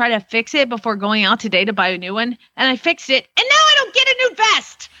me to try to fix it before going out today to buy a new one, and I fixed it, and now I don't get a new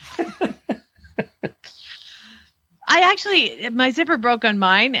vest. My zipper broke on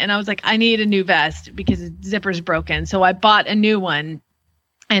mine, and I was like, I need a new vest because the zipper's broken, so I bought a new one.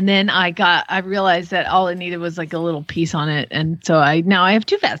 And then I realized that all it needed was like a little piece on it. And so now I have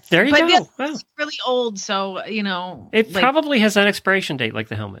 2 vests. There you go. It's really old. So, it probably has an expiration date like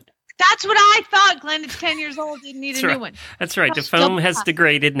the helmet. That's what I thought, Glenn. It's 10 years old. You need a new one. That's right. The foam has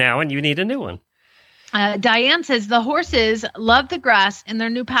degraded now and you need a new one. Diane says the horses love the grass in their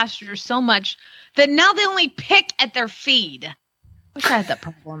new pasture so much that now they only pick at their feed. Wish I had that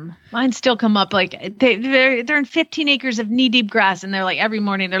problem. Mine still come up like they're in 15 acres of knee-deep grass, and they're like every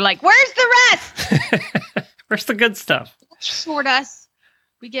morning they're like, "Where's the rest? Where's the good stuff?" Sort us.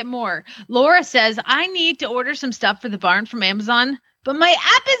 We get more. Laura says, "I need to order some stuff for the barn from Amazon, but my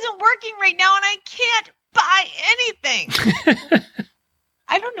app isn't working right now, and I can't buy anything."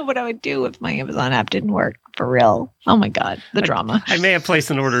 I don't know what I would do if my Amazon app didn't work for real. Oh my God, the drama. I may have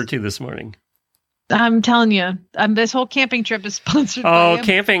placed an order or 2 this morning. I'm telling you, this whole camping trip is sponsored by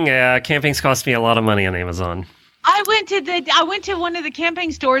camping. Camping's cost me a lot of money on Amazon. I went to one of the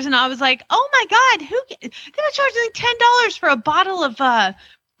camping stores and I was like, oh my God, they were charging like $10 for a bottle of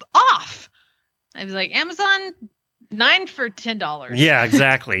off. I was like, Amazon, 9 for $10. Yeah,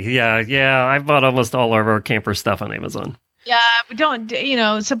 exactly. Yeah. I bought almost all of our camper stuff on Amazon. Yeah, we don't,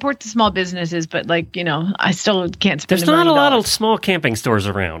 support the small businesses, but I still can't spend. There's not a lot of small camping stores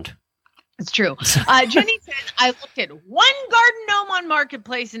around. It's true. Jenny says, I looked at one garden gnome on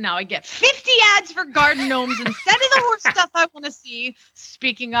Marketplace and now I get 50 ads for garden gnomes instead of the horse stuff I want to see.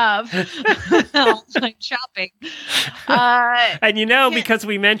 Speaking of online shopping. And because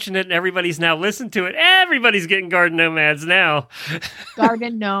we mentioned it and everybody's now listened to it, everybody's getting garden gnome ads now.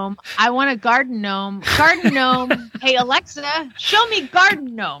 Garden gnome. I want a garden gnome. Garden gnome. Hey, Alexa, show me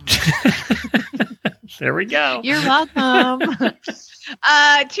garden gnome. There we go. You're welcome.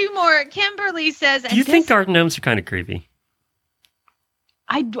 2 more. Kimberly says, do you think garden gnomes are kind of creepy?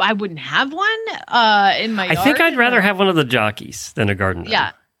 I wouldn't have one in my yard. I think I'd rather have one of the jockeys than a garden gnome.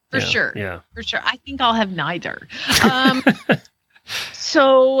 Yeah, for sure. Yeah. For sure. I think I'll have neither.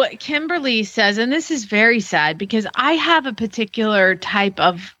 So Kimberly says, and this is very sad because I have a particular type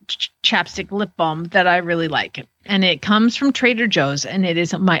of chapstick lip balm that I really like. And it comes from Trader Joe's, and it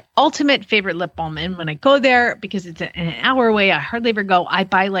is my ultimate favorite lip balm. And when I go there, because it's an hour away, I hardly ever go, I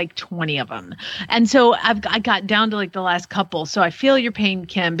buy like 20 of them. And so I got down to like the last couple. So I feel your pain,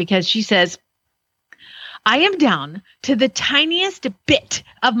 Kim, because she says, I am down to the tiniest bit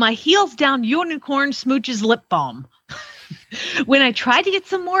of my heels down unicorn smooches lip balm. When I tried to get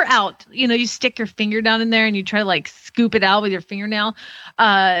some more out, you stick your finger down in there and you try to like scoop it out with your fingernail.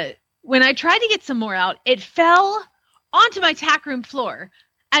 When I tried to get some more out, it fell onto my tack room floor.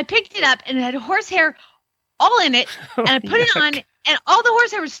 I picked it up and it had horsehair all in it. And I put it on and all the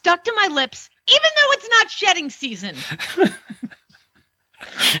horsehair was stuck to my lips, even though it's not shedding season.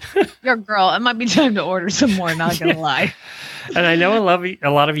 Your girl, it might be time to order some more, not going to lie. And I know a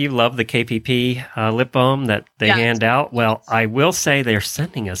lot of you love the KPP lip balm that they hand out. Well, I will say they're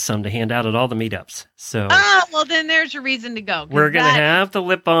sending us some to hand out at all the meetups. So, well, then there's your reason to go. We're going to have the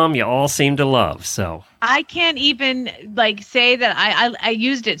lip balm you all seem to love. So I can't even say that I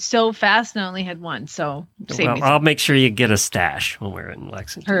used it so fast and I only had one. So I'll make sure you get a stash when we're in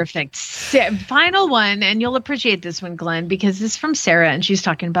Lexington. Perfect. Final one, and you'll appreciate this one, Glenn, because this is from Sarah, and she's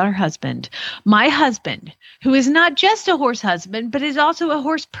talking about her husband. My husband, who is not just a horse husband, but is also a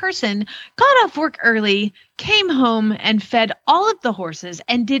horse person, got off work early, came home and fed all of the horses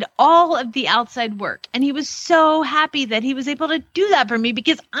and did all of the outside work. And he was so happy that he was able to do that for me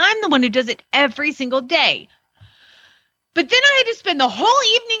because I'm the one who does it every single day. But then I had to spend the whole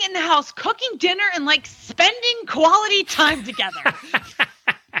evening in the house cooking dinner and spending quality time together.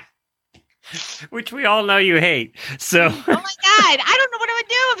 Which we all know you hate. So, oh my God, I don't know what I would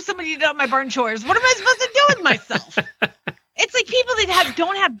do if somebody did all my barn chores. What am I supposed to do with myself? It's like people that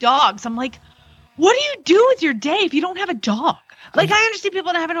don't have dogs. I'm like, what do you do with your day if you don't have a dog? I understand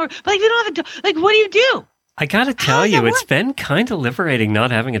people don't have an order, but if you don't have a dog, what do you do? I got to tell you, it's been kind of liberating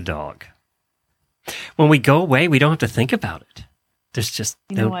not having a dog. When we go away, we don't have to think about it. There's just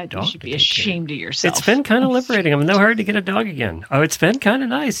no dog. You should be ashamed of yourself. It's been kind of liberating. I'm in no hurry to get a dog again. Oh, it's been kind of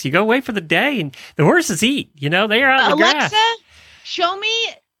nice. You go away for the day and the horses eat. They are out in the grass. Alexa, show me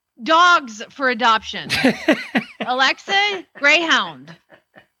dogs for adoption. Alexa, Greyhound.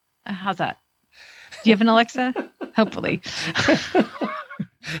 How's that? Do you have an Alexa? Hopefully.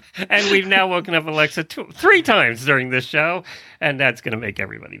 And we've now woken up Alexa 3 times during this show, and that's going to make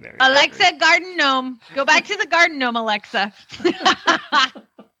everybody very Alexa, happy. garden gnome. Go back to the garden gnome, Alexa.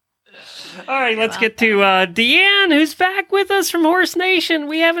 All right, let's get to Deanne, who's back with us from Horse Nation.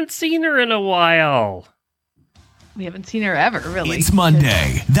 We haven't seen her in a while. We haven't seen her ever, really. It's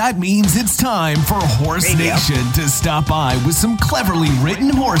Monday. That means it's time for Horse Nation to stop by with some cleverly written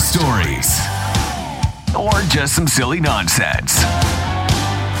horse stories. Or just some silly nonsense.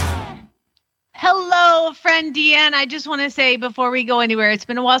 Hello, friend Deanne. I just want to say before we go anywhere, it's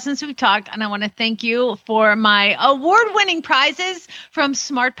been a while since we've talked, and I want to thank you for my award-winning prizes from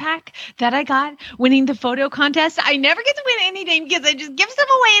Smart Pack that I got winning the photo contest. I never get to win anything because I just give stuff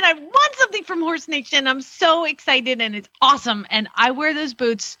away, and I want something from Horse Nation. I'm so excited, and it's awesome, and I wear those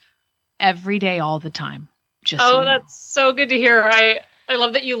boots every day, all the time. That's so good to hear. I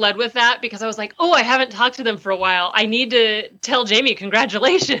love that you led with that because I was like, I haven't talked to them for a while. I need to tell Jamie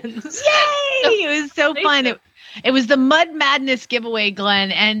congratulations. Yay! It was so fun. It was the Mud Madness giveaway,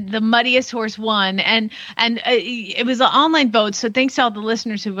 Glenn, and the muddiest horse won. And it was an online vote, so thanks to all the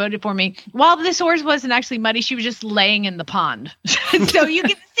listeners who voted for me. While this horse wasn't actually muddy, she was just laying in the pond. So you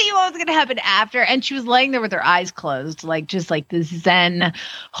can see what was going to happen after. And she was laying there with her eyes closed, just like the Zen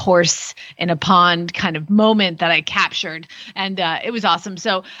horse in a pond kind of moment that I captured. And it was awesome.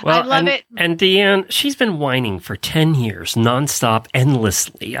 So I love it. And Deanne, she's been whining for 10 years, nonstop,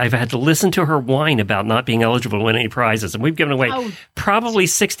 endlessly. I've had to listen to her whine about not being eligible to win any prizes. And we've given away probably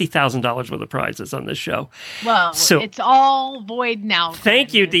 $60,000 worth of prizes on this show. Well, so it's all void now.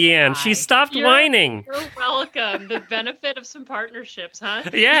 Thank you, Deanne. She stopped whining. You're welcome. The benefit of some partnerships, huh?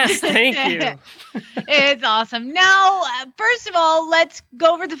 Yes, thank you. It's awesome. Now, first of all, let's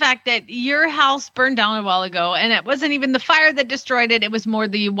go over the fact that your house burned down a while ago, and it wasn't even the fire that destroyed it. It was more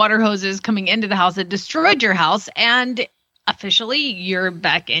the water hoses coming into the house that destroyed your house, and officially, you're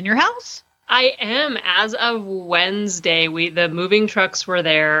back in your house? I am. As of Wednesday, the moving trucks were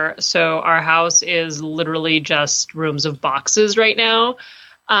there, so our house is literally just rooms of boxes right now.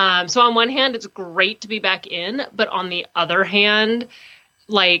 So on one hand, it's great to be back in, but on the other hand,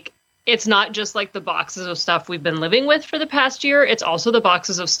 it's not just the boxes of stuff we've been living with for the past year. It's also the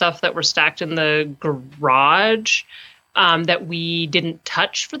boxes of stuff that were stacked in the garage that we didn't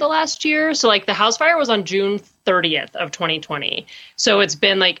touch for the last year. So the house fire was on June 30th of 2020. So it's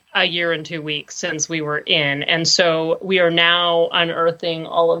been a year and 2 weeks since we were in. And so we are now unearthing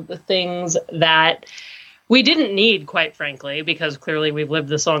all of the things that we didn't need, quite frankly, because clearly we've lived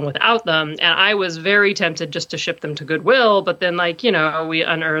this long without them. And I was very tempted just to ship them to Goodwill. But then, like, you know, we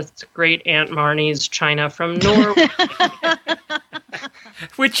unearthed Great Aunt Marnie's china from Norway.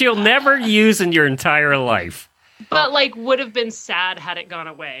 Which you'll never use in your entire life. But, like, would have been sad had it gone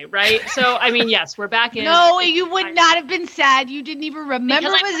away, right? So, I mean, yes, we're back in. No, you would not have been sad. You didn't even remember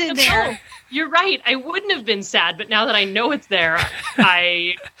it was in there. You're right. I wouldn't have been sad, but now that I know it's there,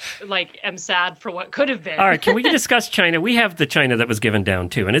 I, like, am sad for what could have been. All right, can we discuss China? We have the China that was given down,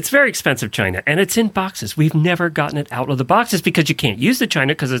 too, and it's very expensive China, and it's in boxes. We've never gotten it out of the boxes because you can't use the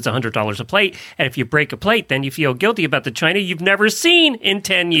China because it's $100 a plate, and if you break a plate, then you feel guilty about the China you've never seen in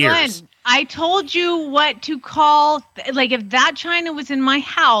 10 years. Glenn, I told you what to call, like, if that china was in my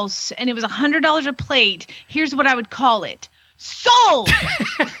house and it was $100 a plate, here's what I would call it. Sold!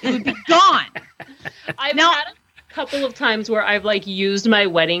 It would be gone. I've had a couple of times where I've, like, used my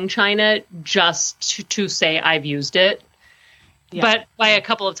wedding china just to say I've used it. Yeah. But by a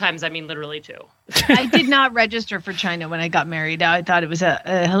couple of times, I mean literally two. I did not register for China when I got married. I thought it was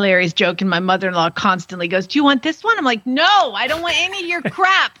a hilarious joke, and my mother-in-law constantly goes, "Do you want this one?" I'm like, "No, I don't want any of your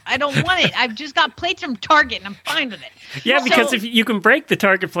crap. I don't want it. I've just got plates from Target, and I'm fine with it." Yeah, because if you can break the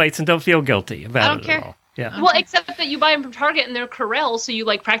Target plates and don't feel guilty about it I don't care. at all. Yeah. Well, except that you buy them from Target and they're Corel, so you,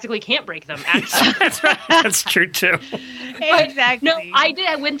 like, practically can't break them. Actually. That's right. That's true too. Exactly. No, I did.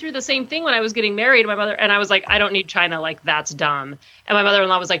 I went through the same thing when I was getting married. My mother and I was like, "I don't need China. Like, that's dumb." And my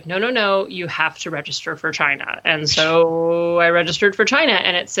mother-in-law was like, "No, you have to register for China." And so I registered for China,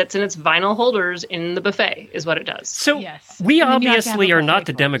 and it sits in its vinyl holders in the buffet, is what it does. So yes. We obviously are not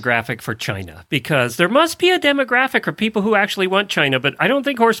the demographic for China, because there must be a demographic for people who actually want China, but I don't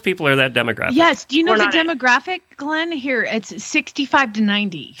think horse people are that demographic. Yes. Do you know the demographic, Glenn? Here, it's 65 to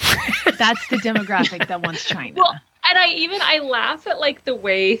 90. That's the demographic that wants China. Well, and I laugh at, like, the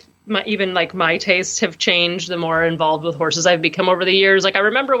way my tastes have changed the more involved with horses I've become over the years. Like, I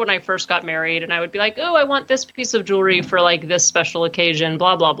remember when I first got married and I would be like, "Oh, I want this piece of jewelry for, like, this special occasion,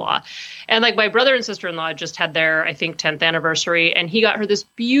 blah, blah, blah." And, like, my brother and sister-in-law just had their, I think, 10th anniversary, and he got her this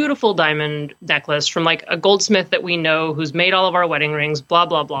beautiful diamond necklace from, like, a goldsmith that we know who's made all of our wedding rings, blah,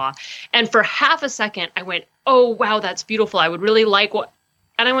 blah, blah. And for half a second, I went, "Oh, wow, that's beautiful. I would really like what..."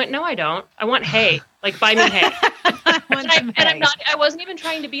 And I went, "No, I don't. I want hay. Like, buy me hay." I wasn't even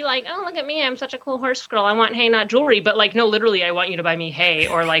trying to be like, "Oh, look at me. I'm such a cool horse girl. I want hay, not jewelry." But, like, no, literally, I want you to buy me hay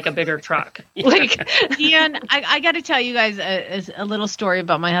or, like, a bigger truck. Like, Ian, I got to tell you guys a little story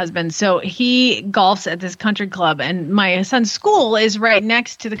about my husband. So he golfs at this country club, and my son's school is right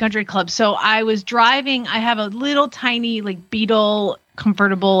next to the country club. So I was driving. I have a little tiny, like, Beetle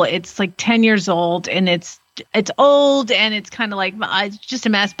convertible. It's like 10 years old, and it's old, and it's kind of like, it's just a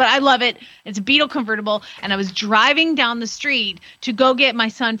mess, but I love it. It's a Beetle convertible, and I was driving down the street to go get my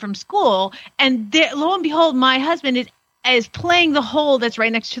son from school, and there, lo and behold, my husband is playing the hole that's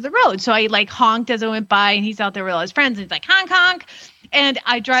right next to the road. So I, like, honked as I went by, and he's out there with all his friends, and he's like, "Honk, honk." And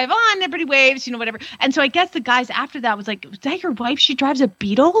I drive on, everybody waves, whatever. And so I guess the guys after that was like, "Was that your wife? She drives a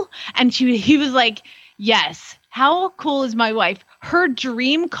Beetle?" And he was like, "Yes. How cool is my wife? Her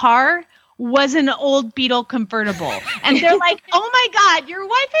dream car was an old Beetle convertible." And they're like, "Oh my God, your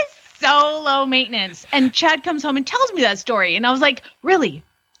wife is so low maintenance." And Chad comes home and tells me that story. And I was like, "Really?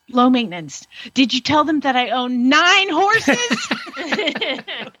 Low maintenance? Did you tell them that I own 9 horses?"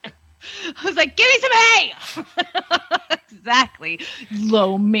 I was like, "Give me some hay." Exactly.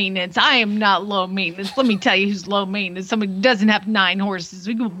 Low maintenance. I am not low maintenance. Let me tell you who's low maintenance. Somebody who doesn't have 9 horses.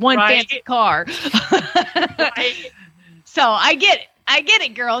 We got one fancy car. Right. So I get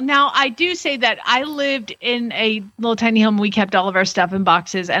it, girl. Now, I do say that I lived in a little tiny home. We kept all of our stuff in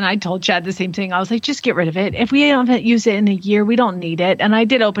boxes, and I told Chad the same thing. I was like, "Just get rid of it. If we don't use it in a year, we don't need it." And I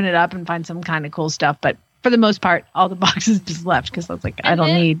did open it up and find some kind of cool stuff, but for the most part, all the boxes just left because I was like, I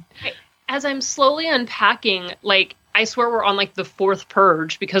don't need. As I'm slowly unpacking, like, I swear we're on, like, the 4th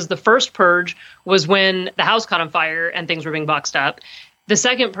purge, because the first purge was when the house caught on fire and things were being boxed up. The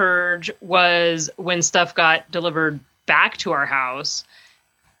second purge was when stuff got delivered back to our house.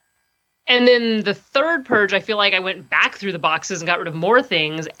 And then the third purge, I feel like I went back through the boxes and got rid of more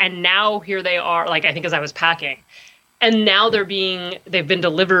things. And now here they are, like, I think as I was packing. And now they've been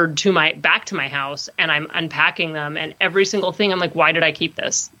delivered back to my house, and I'm unpacking them, and every single thing I'm like, why did I keep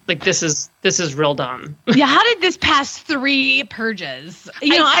this? Like, this is real dumb. Yeah, how did this pass 3 purges?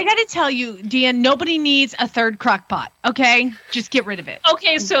 I got to tell you, Deanne, nobody needs a 3rd crock pot, okay? Just get rid of it.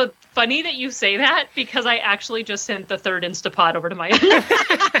 Okay, so funny that you say that, because I actually just sent the 3rd Instapot over to my See,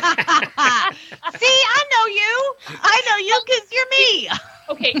 I know you because you're me.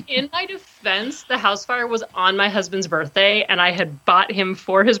 Okay, in my defense, the house fire was on my husband's birthday, and I had bought him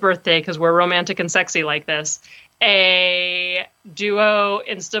for his birthday, because we're romantic and sexy like this, a Duo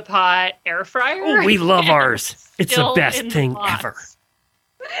Instapot air fryer. Oh, we love ours. It's the best thing ever.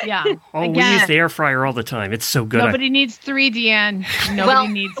 Yeah. Oh, we use the air fryer all the time. It's so good. Nobody needs 3, Deanne.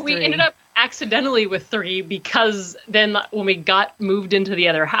 Nobody needs 3. We ended up accidentally with 3 because then when we got moved into the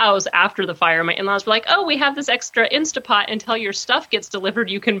other house after the fire, my in-laws were like, oh, we have this extra Instapot. Until your stuff gets delivered,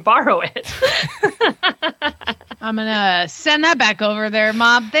 you can borrow it. I'm going to send that back over there,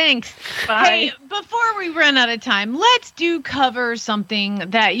 Mom. Thanks. Bye. Hey, before we run out of time, let's cover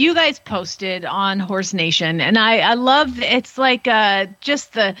something that you guys posted on Horse Nation. And I love, it's like I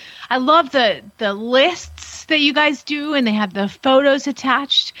love the lists that you guys do, and they have the photos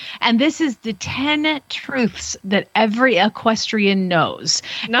attached. And this is the 10 truths that every equestrian knows.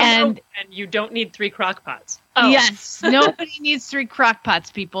 And you don't need 3 crock pots. Oh. Yes. Nobody needs 3 crock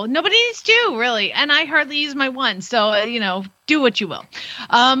pots, people. Nobody needs 2, really. And I hardly use my 1. So, do what you will.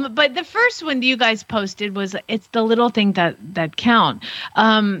 But the first one that you guys posted was, it's the little thing that count.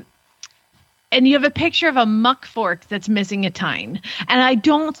 And you have a picture of a muck fork that's missing a tine. And I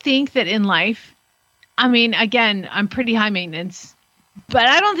don't think that in life, I mean, again, I'm pretty high maintenance, but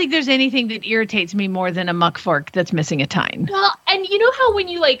I don't think there's anything that irritates me more than a muck fork that's missing a tine. Well, and you know how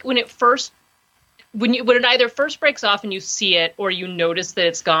when it either first breaks off and you see it, or you notice that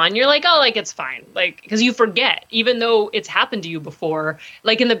it's gone, you're like, oh, like, it's fine. Like, because you forget, even though it's happened to you before.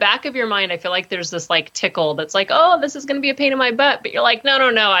 Like, in the back of your mind, I feel like there's this like tickle that's like, oh, this is going to be a pain in my butt. But you're like,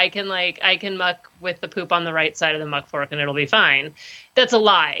 no, I can muck with the poop on the right side of the muck fork and it'll be fine. That's a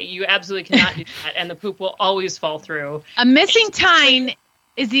lie. You absolutely cannot do that. And the poop will always fall through. A missing tine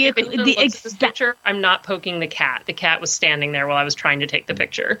is the picture. I'm not poking the cat. The cat was standing there while I was trying to take the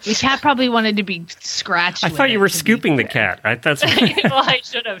picture. The cat probably wanted to be scratched. I thought you were scooping the cat. That's well, I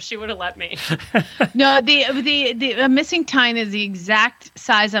should have. She would have let me. No, the missing tine is the exact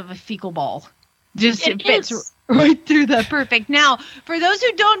size of a fecal ball. Just it fits right through the perfect. Now, for those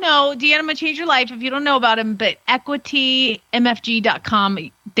who don't know, Deanna, I'm going to change your life if you don't know about them, but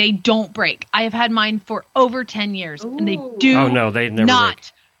equitymfg.com, they don't break. I have had mine for over 10 years, and they do they never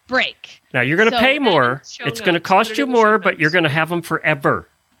not break. Now, you're going to pay more. It's going to cost you more, but you're going to have them forever.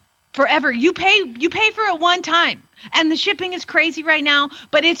 Forever. You pay for it one time. And the shipping is crazy right now,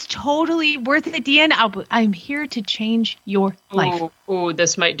 but it's totally worth it at the end. I'm here to change your life. Oh,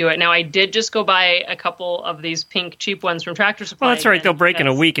 this might do it. Now, I did just go buy a couple of these pink cheap ones from Tractor Supply. Well, that's all right. They'll break in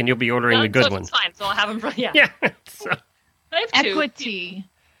a week, and you'll be ordering the good ones. It's fine. So I'll have them for So. I have 2. Equity.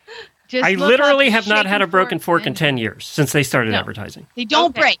 I literally have not had a broken fork in 10 years since they started advertising. They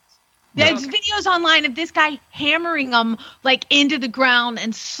don't break. There's videos online of this guy hammering them like into the ground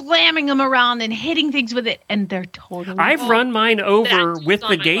and slamming them around and hitting things with it, and they're totally. I've run mine over with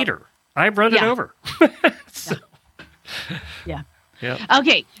the gator. I've run it over. Yeah. Yeah.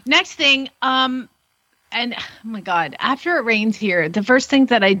 Okay. Next thing. And oh my God, after it rains here, the first thing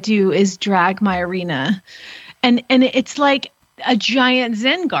that I do is drag my arena, and it's like a giant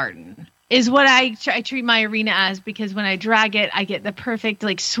Zen garden. Is what I treat my arena as, because when I drag it, I get the perfect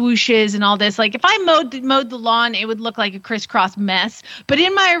like swooshes and all this. Like if I mowed the lawn, it would look like a crisscross mess. But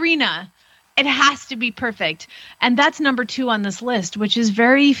in my arena, it has to be perfect. And that's number 2 on this list, which is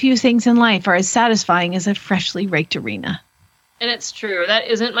very few things in life are as satisfying as a freshly raked arena. And it's true. That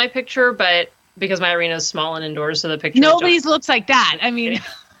isn't my picture, but because my arena is small and indoors, so the picture. Nobody's looks like that. I mean,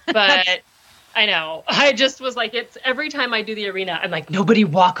 but I know. I just was like, it's every time I do the arena, I'm like, nobody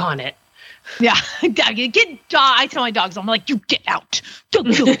walk on it. Yeah, I tell my dogs, I'm like, you get out.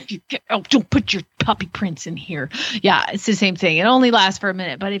 You get out. Don't put your puppy prints in here. Yeah, it's the same thing. It only lasts for a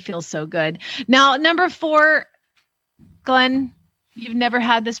minute, but it feels so good. Now, number 4, Glenn, you've never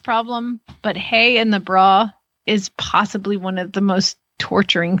had this problem, but hay in the bra is possibly one of the most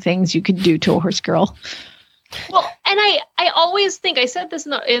torturing things you could do to a horse girl. Well, and I always think, I said this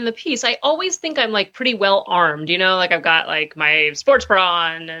in the piece, I always think I'm like pretty well armed, like I've got like my sports bra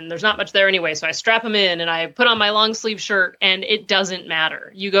on and there's not much there anyway. So I strap them in and I put on my long sleeve shirt and it doesn't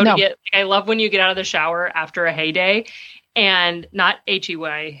matter. You go to get, I love when you get out of the shower after a hay day, and not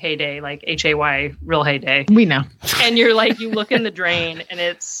HEY hay day, like HAY real hay day. We know. And you're like, you look in the drain and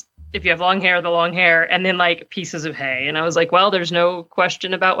it's, if you have long hair, the long hair, and then like pieces of hay. And I was like, well, there's no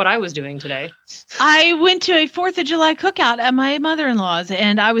question about what I was doing today. I went to a 4th of July cookout at my mother-in-law's,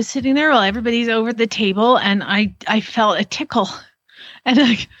 and I was sitting there while everybody's over the table, and I felt a tickle.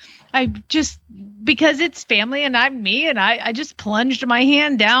 And I just, because it's family and I'm me, and I just plunged my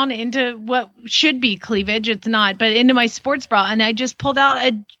hand down into what should be cleavage. It's not, but into my sports bra. And I just pulled out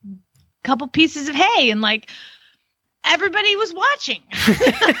a couple pieces of hay and like, everybody was watching.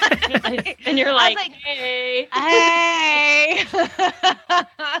 And you're like, hey.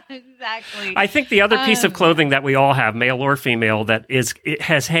 Exactly. I think the other piece of clothing that we all have, male or female, it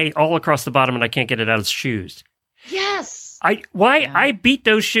has hay all across the bottom and I can't get it out of shoes. Yes. I beat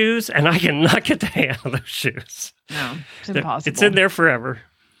those shoes and I cannot get the hay out of those shoes. No, it's impossible. It's in there forever.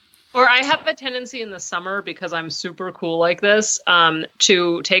 Or I have a tendency in the summer, because I'm super cool like this,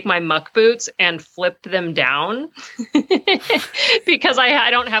 to take my muck boots and flip them down. Because I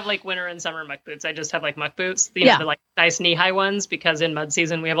don't have like winter and summer muck boots. I just have like muck boots, the like nice knee-high ones, because in mud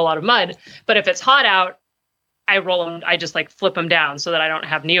season we have a lot of mud. But if it's hot out, I roll them, I just like flip them down so that I don't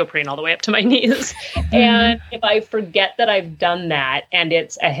have neoprene all the way up to my knees. And if I forget that I've done that and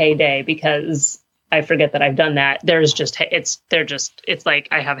it's a hay day, because I forget that I've done that, it's like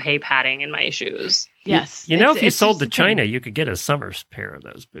I have hay padding in my shoes. Yes. You know, if you sold to China, you could get a summer's pair of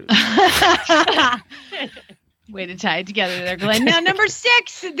those boots. Way to tie it together there, Glenn. Now, number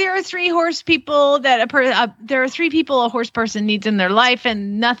 6, there are 3 horse people there are 3 people a horse person needs in their life,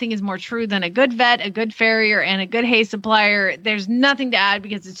 and nothing is more true than a good vet, a good farrier, and a good hay supplier. There's nothing to add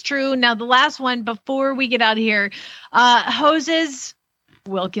because it's true. Now, the last one before we get out of here, hoses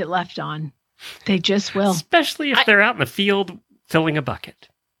will get left on. They just will. Especially if they're out in the field filling a bucket.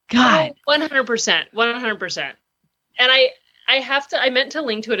 God. 100%. 100%. And I meant to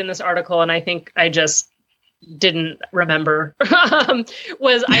link to it in this article, and I think I just didn't remember,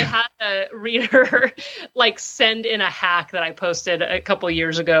 was I had a reader like send in a hack that I posted a couple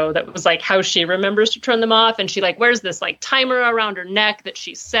years ago that was like how she remembers to turn them off. And she like wears this like timer around her neck that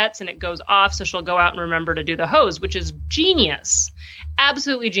she sets and it goes off. So she'll go out and remember to do the hose, which is genius.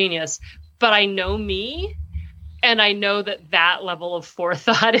 Absolutely genius. But I know me, and I know that level of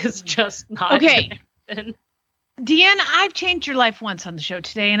forethought is just not okay. Deanne, I've changed your life once on the show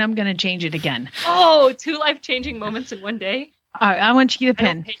today, and I'm going to change it again. Oh, 2 life-changing moments in one day? All right, I want you to get a pen.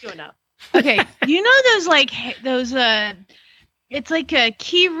 I don't pay you enough. Okay, you know it's like a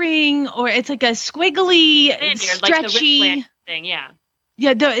key ring, or it's like a squiggly, stretchy like thing, yeah.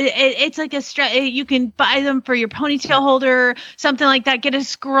 Yeah, it's like you can buy them for your ponytail holder, something like that. Get a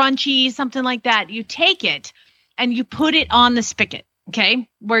scrunchie, something like that. You take it and you put it on the spigot, okay,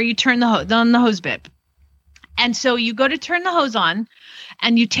 where you turn on the hose bib. And so you go to turn the hose on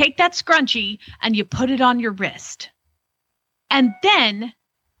and you take that scrunchie and you put it on your wrist. And then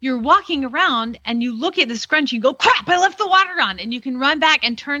you're walking around and you look at the scrunchie, you go, crap, I left the water on. And you can run back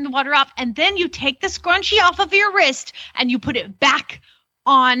and turn the water off. And then you take the scrunchie off of your wrist and you put it back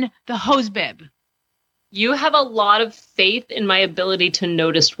on the hose bib. You have a lot of faith in my ability to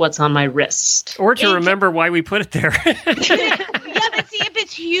notice what's on my wrist. Or to remember why we put it there. Yeah, but see, if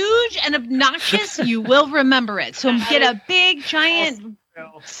it's huge and obnoxious, you will remember it. So get a big, giant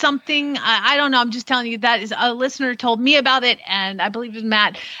something. I don't know. I'm just telling you that is a listener told me about it, and I believe it was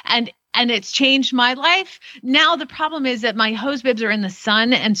Matt. And it's changed my life. Now the problem is that my hose bibs are in the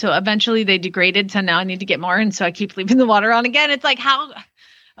sun, and so eventually they degraded. So now I need to get more, and so I keep leaving the water on again. It's like how...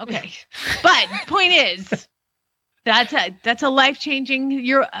 Okay. But point is, that's a life-changing,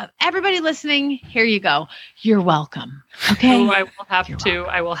 everybody listening, here you go. You're welcome. Okay. Oh, I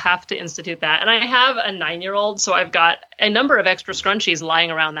will have to institute that. And I have a 9-year-old, so I've got a number of extra scrunchies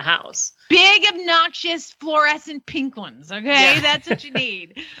lying around the house. Big, obnoxious, fluorescent pink ones. Okay, that's what you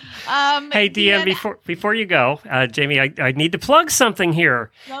need. Hey, Deanne, before you go, Jamie, I need to plug something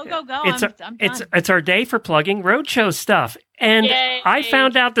here. Go. I'm it's our day for plugging roadshow stuff. And Yay. I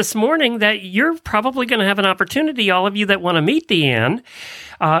found out this morning that you're probably going to have an opportunity, all of you that want to meet Deanne.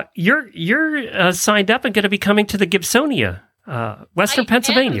 You're signed up and going to be coming to the Gibsonia, Western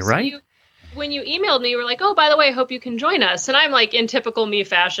Pennsylvania, right? When you emailed me, you were like, oh, by the way, I hope you can join us. And I'm like, in typical me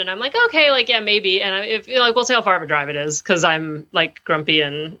fashion, I'm like, okay, like, yeah, maybe. And if like, we'll see how far of a drive it is, because I'm like grumpy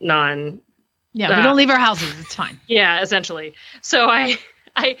and Yeah, we don't leave our houses. It's fine. Yeah, essentially. So I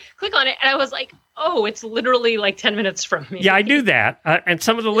click on it and I was like, oh, it's literally like 10 minutes from me. Yeah, I knew that. And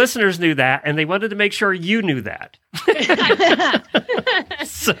some of the listeners knew that, and they wanted to make sure you knew that. And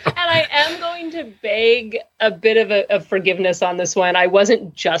I am going to beg a bit of forgiveness on this one. I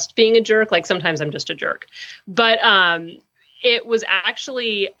wasn't just being a jerk. Like sometimes I'm just a jerk. But it was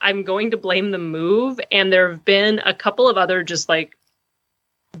actually, I'm going to blame the move. And there have been a couple of other just like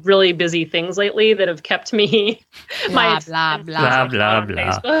really busy things lately that have kept me blah blah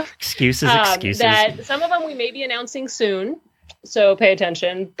blah. Excuses. That some of them we may be announcing soon, so pay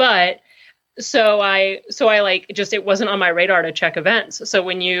attention. But so I like just it wasn't on my radar to check events. So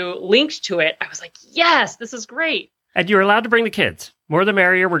when you linked to it, I was like, yes, this is great. And you're allowed to bring the kids. More the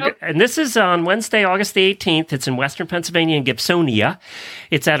merrier. And this is on Wednesday, August the 18th. It's in Western Pennsylvania in Gibsonia.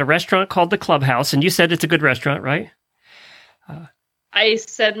 It's at a restaurant called the Clubhouse. And you said it's a good restaurant, right? I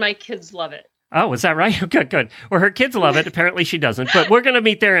said my kids love it. Oh, is that right? Good. Well, her kids love it. Apparently she doesn't, but we're going to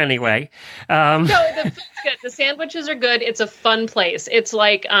meet there anyway. No, the food's good. The sandwiches are good. It's a fun place. It's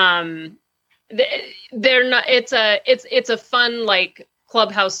like, they're not, it's a fun, like,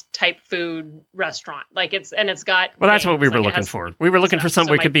 clubhouse type food restaurant. Like it's got. Well, that's what we were looking for. We were looking for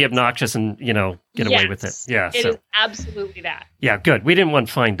something we could be obnoxious and, get away with it. Yeah. It is absolutely that. Yeah, good. We didn't want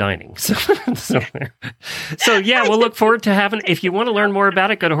fine dining. So yeah, we'll look forward to having, if you want to learn more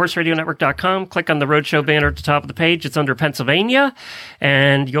about it, go to horseradionetwork.com, click on the roadshow banner at the top of the page. It's under Pennsylvania,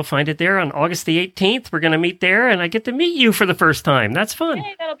 and you'll find it there on August the 18th. We're going to meet there, and I get to meet you for the first time. That's fun.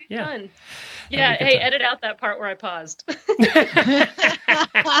 Hey, that'll be fun. Yeah, hey, edit out that part where I paused.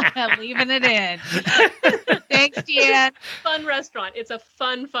 Leaving it in. Thanks, Jan. Fun restaurant. It's a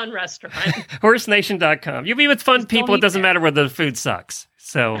fun restaurant. Horsenation.com. You'll be with fun people. It doesn't matter whether the food sucks.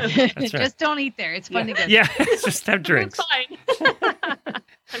 So that's right. Just don't eat there. It's fun to go. Yeah, just have drinks. It's fine.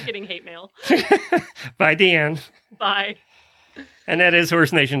 I'm getting hate mail. Bye, Deanne. Bye. And that is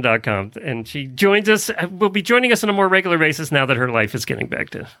horsenation.com. And she joins us, will be joining us on a more regular basis now that her life is getting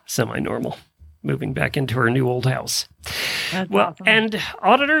back to semi-normal, moving back into her new old house. That's awesome. And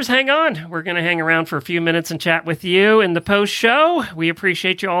auditors, hang on. We're going to hang around for a few minutes and chat with you in the post show. We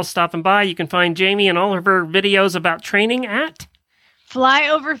appreciate you all stopping by. You can find Jamie and all of her videos about training at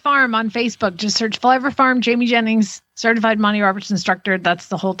Flyover Farm on Facebook. Just search Flyover Farm, Jamie Jennings, Certified Monty Roberts Instructor. That's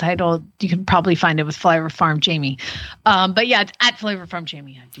the whole title. You can probably find it with Flyover Farm Jamie. But yeah, it's at Flyover Farm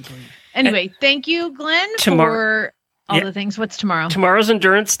Jamie, I do believe. Anyway, thank you, Glenn, for all the things. What's tomorrow? Tomorrow's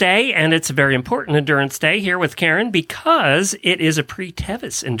Endurance Day, and it's a very important Endurance Day here with Karen because it is a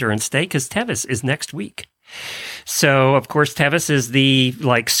pre-Tevis Endurance Day because Tevis is next week. So, of course, Tevis is the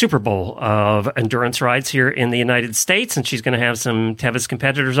Super Bowl of endurance rides here in the United States, and she's going to have some Tevis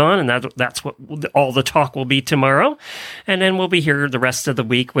competitors on, and that's what all the talk will be tomorrow. And then we'll be here the rest of the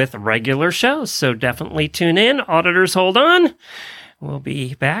week with regular shows. So definitely tune in. Auditors, hold on. We'll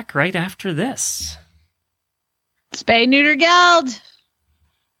be back right after this. Spay Neuter Geld.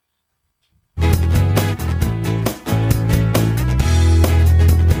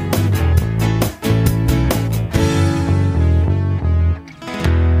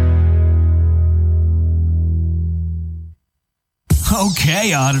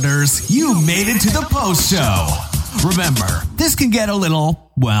 Okay, auditors, you made it to the post show. Remember, this can get a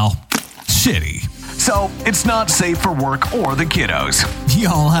little, shitty. So it's not safe for work or the kiddos.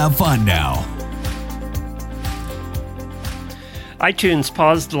 Y'all have fun now. iTunes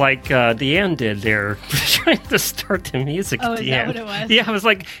paused like Deanne did there, trying to start the music. Oh, is that what it was? Yeah, it was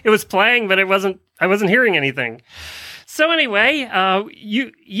like it was playing, but I wasn't hearing anything. So anyway,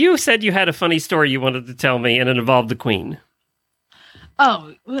 you said you had a funny story you wanted to tell me, and it involved the Queen.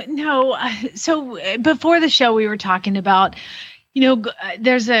 Oh, no. So before the show, we were talking about, we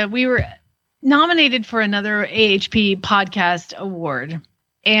were nominated for another AHP podcast award.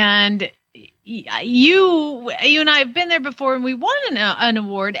 And you and I have been there before, and we won an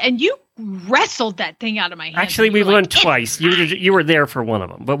award, and you wrestled that thing out of my hand. Actually, we won twice. You were there for one of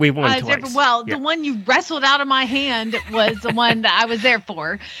them, but we won twice. The one you wrestled out of my hand was the one that I was there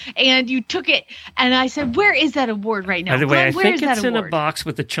for, and you took it, and I said, "Where is that award right now?" By the way, I think it's in a box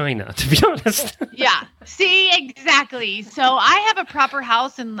with the china, to be honest. Yeah. See, exactly. So I have a proper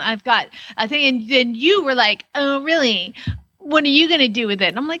house, and I've got a thing, and then you were like, "Oh, really? What are you going to do with it?"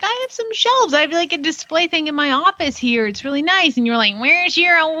 And I'm like, I have some shelves. I have like a display thing in my office here. It's really nice. And you're like, "Where's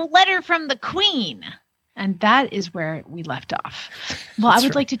your letter from the Queen?" And that is where we left off. Well, I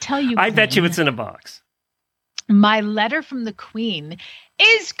would like to tell you, I bet you it's in a box. My letter from the Queen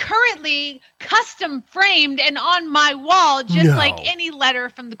is currently custom framed and on my wall, just like any letter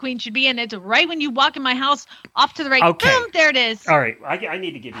from the Queen should be. And it's right when you walk in my house, off to the right. Okay. Boom, there it is. All right. I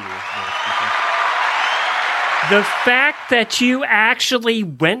need to give you the fact that you actually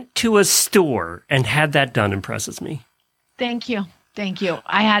went to a store and had that done impresses me. Thank you.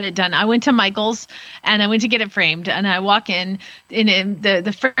 I had it done. I went to Michael's and I went to get it framed, and I walk in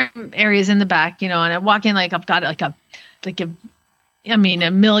the frame areas in the back, and I walk in like I've got $1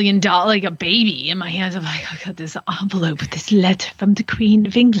 million, like a baby in my hands. I'm like, I got this envelope with this letter from the Queen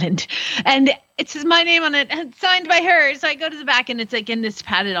of England, and it says my name on it and signed by her. So I go to the back, and it's like in this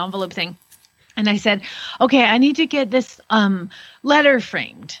padded envelope thing. And I said, "Okay, I need to get this letter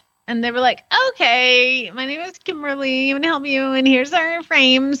framed." And they were like, "Okay, my name is Kimberly. I'm going to help you. And here's our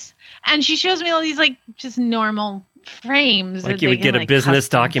frames." And she shows me all these like just normal frames. Like you would get a business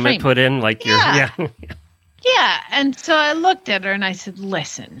document put in, like Yeah. And so I looked at her and I said,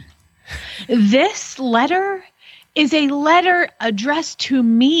 "Listen, this letter is a letter addressed to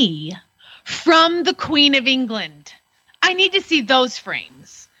me from the Queen of England. I need to see those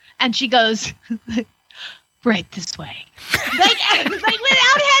frames. And she goes, right this way. like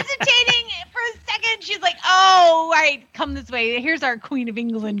without hesitating for a second, she's like, oh, right, come this way. Here's our Queen of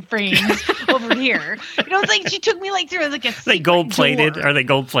England frames over here. It's like she took me through like a Are they gold-plated? door. Are they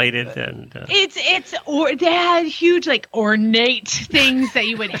gold-plated? And, they had huge ornate things that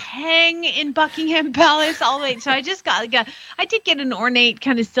you would hang in Buckingham Palace all the way. So I just got I did get an ornate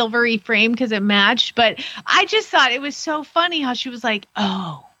kind of silvery frame because it matched, but I just thought it was so funny how she was like,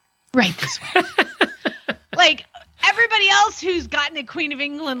 oh, right this way. Everybody else who's gotten a Queen of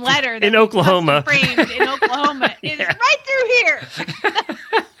England letter that in Oklahoma, framed in Oklahoma, is right through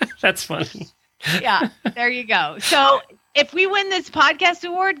here. That's funny. Yeah, there you go. So if we win this podcast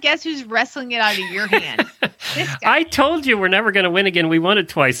award, guess who's wrestling it out of your hand? This guy. I told you we're never going to win again. We won it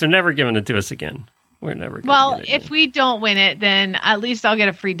twice. They're never giving it to us again. We're never going to get it if we don't win it, then at least I'll get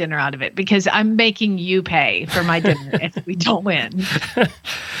a free dinner out of it because I'm making you pay for my dinner if we don't win.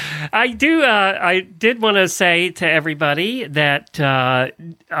 I did want to say to everybody that,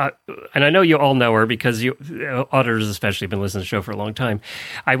 and I know you all know her because you auditors especially have been listening to the show for a long time.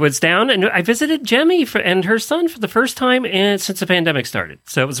 I was down and I visited Jemmy and her son for the first time since the pandemic started.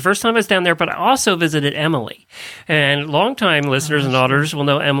 So it was the first time I was down there, but I also visited Emily. And longtime listeners and auditors will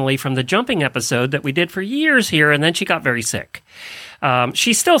know Emily from the jumping episode that we did for years here, and then she got very sick.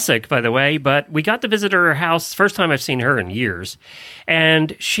 She's still sick, by the way, but we got to visit her house. First time I've seen her in years.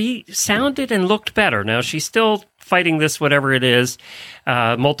 And she sounded and looked better. Now, she's still fighting this, whatever it is,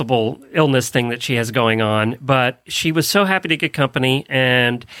 multiple illness thing that she has going on. But she was so happy to get company,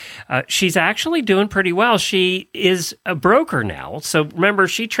 and she's actually doing pretty well. She is a broker now. So remember,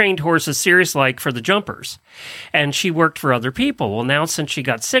 she trained horses serious-like for the jumpers, and she worked for other people. Well, now since she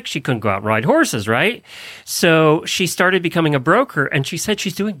got sick, she couldn't go out and ride horses, right? So she started becoming a broker, and she said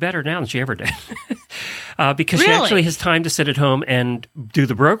she's doing better now than she ever did because she actually has time to sit at home and do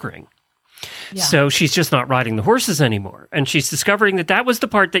the brokering. Yeah. So she's just not riding the horses anymore. And she's discovering that was the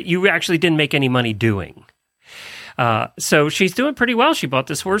part that you actually didn't make any money doing. So she's doing pretty well. She bought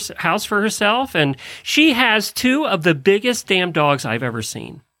this house for herself, and she has two of the biggest damn dogs I've ever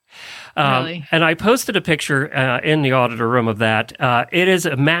seen. Really? And I posted a picture in the auditor room of that. It is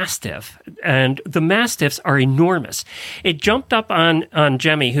a Mastiff, and the Mastiffs are enormous. It jumped up on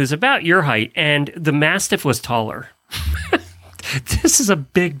Jemmy, who's about your height, and the Mastiff was taller. This is a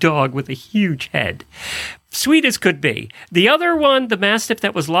big dog with a huge head. Sweet as could be. The other one, the Mastiff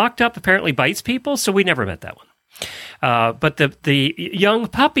that was locked up, apparently bites people, so we never met that one. But the young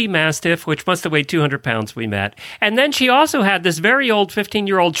puppy Mastiff, which must have weighed 200 pounds, we met. And then she also had this very old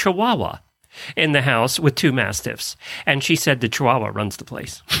 15-year-old Chihuahua in the house with two Mastiffs. And she said the Chihuahua runs the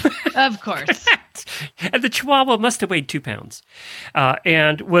place. Of course. And the Chihuahua must have weighed 2 pounds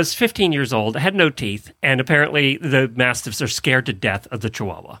and was 15 years old, had no teeth, and apparently the Mastiffs are scared to death of the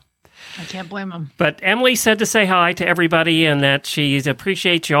Chihuahua. I can't blame them. But Emily said to say hi to everybody and that she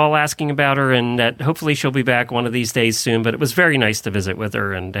appreciates you all asking about her and that hopefully she'll be back one of these days soon. But it was very nice to visit with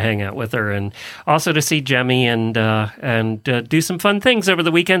her and to hang out with her and also to see Jemmy and do some fun things over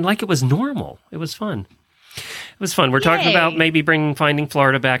the weekend like it was normal. It was fun. It was fun. We're talking about maybe bringing Finding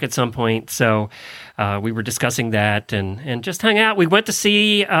Florida back at some point. So we were discussing that and just hung out. We went to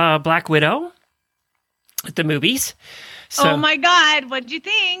see Black Widow at the movies. So, oh my God, what'd you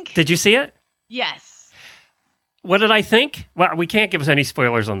think? Did you see it? Yes. What did I think? Well, we can't give us any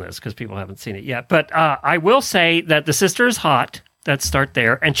spoilers on this because people haven't seen it yet. But I will say that the sister is hot. Let's start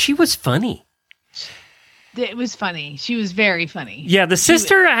there. And she was funny. It was funny. She was very funny. Yeah, the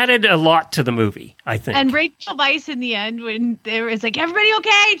sister added a lot to the movie, I think. And Rachel Weisz in the end, when there was like, everybody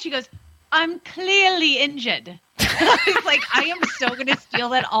okay? And she goes, I'm clearly injured. I was like, I am so going to steal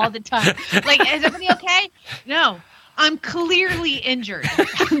that all the time. Like, is everybody okay? No. I'm clearly injured.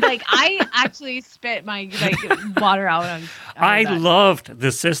 Like, I actually spit my water out. I loved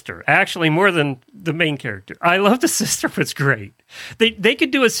the sister, actually, more than the main character. I loved the sister. Was great. They could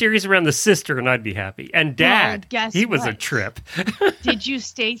do a series around the sister, and I'd be happy. And Dad, he was a trip. Did you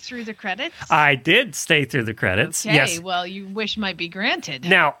stay through the credits? I did stay through the credits. Okay, yes. Well, you wish might be granted.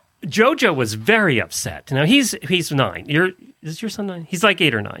 Now, Jojo was very upset. Now, he's 9. Is your son 9? He's like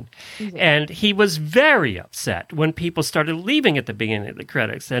 8 or 9. And he was very upset when people started leaving at the beginning of the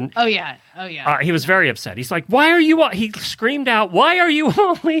credits. And Oh, yeah. He was very upset. He's like, why are you all... He screamed out, why are you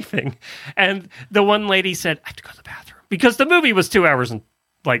all leaving? And the one lady said, I have to go to the bathroom. Because the movie was 2 hours and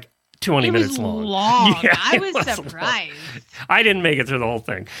 20 minutes long. Yeah, I was surprised. I didn't make it through the whole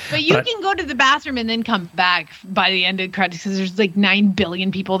thing. But you can go to the bathroom and then come back by the end of credits because there's 9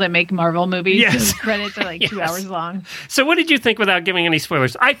 billion people that make Marvel movies. Yes. And credits are 2 hours long. So what did you think without giving any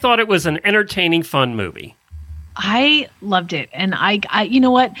spoilers? I thought it was an entertaining, fun movie. I loved it. And I, you know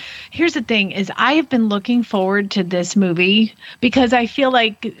what? Here's the thing is I have been looking forward to this movie because I feel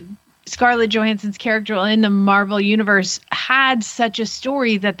like Scarlett Johansson's character in the Marvel Universe had such a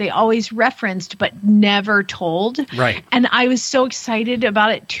story that they always referenced but never told. Right. And I was so excited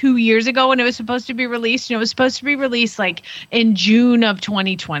about it 2 years ago when it was supposed to be released. And it was supposed to be released like in June of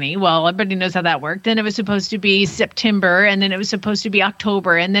 2020. Well, everybody knows how that worked. Then it was supposed to be September, and then it was supposed to be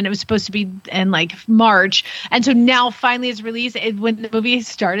October, and then it was supposed to be in like March. And so now finally it's released. When the movie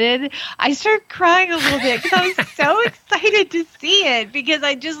started, I started crying a little bit because I was so excited to see it because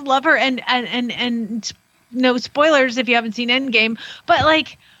I just love her. And no spoilers if you haven't seen Endgame, but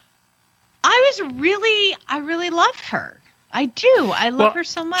like I really love her. I do. I love her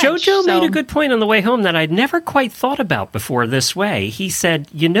so much. Jojo made a good point on the way home that I'd never quite thought about before this way. He said,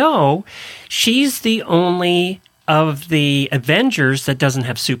 she's the only of the Avengers that doesn't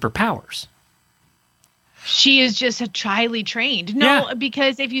have superpowers. She is just highly trained. No,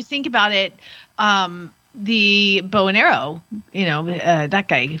 because if you think about it, the bow and arrow, that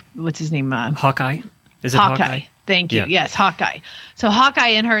guy, what's his name? Hawkeye. Is it Hawkeye? Thank you. Yeah. Yes, Hawkeye. So Hawkeye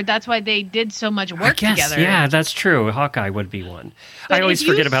and her, that's why they did so much work together. Yeah, that's true. Hawkeye would be one. But I always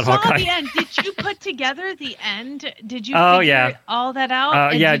forget about Hawkeye. The end, did you put together the end? Did you figure all that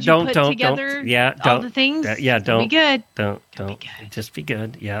out? Don't. Yeah, all the things? Don't. Be good. Don't. Just be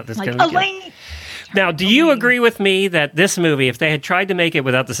good. Yeah, that's like gonna be Elaine. Good. Now, do you agree with me that this movie, if they had tried to make it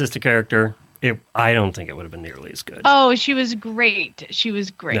without the sister character, I don't think it would have been nearly as good. Oh, she was great.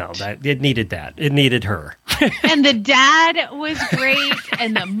 No, it needed that. It needed her. And the dad was great,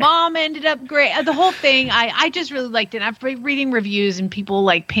 and the mom ended up great. The whole thing, I just really liked it. I've been reading reviews, and people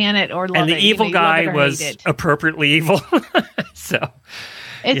like pan it or love it. And the evil guy was appropriately evil. So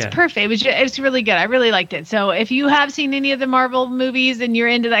it's perfect. It's really good. I really liked it. So if you have seen any of the Marvel movies and you're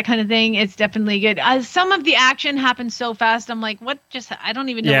into that kind of thing, it's definitely good. Some of the action happens so fast. I'm like, I don't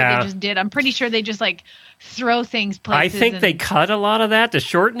even know what they just did. I'm pretty sure they just like throw things places. I think they cut a lot of that to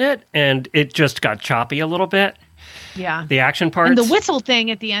shorten it, and it just got choppy a little bit. Yeah. The action parts. And the whistle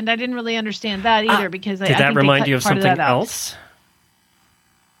thing at the end, I didn't really understand that either because did that remind you of something else?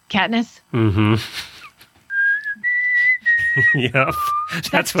 Katniss? Mm-hmm. Yep.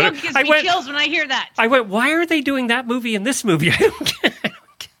 That's what gives me chills when I hear that. I went, why are they doing that movie in this movie?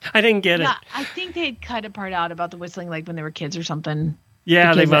 I didn't get it. I think they had cut a part out about the whistling like when they were kids or something.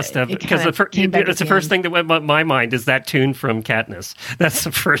 Yeah, they must have. Because it's the first thing that went to my mind is that tune from Katniss. That's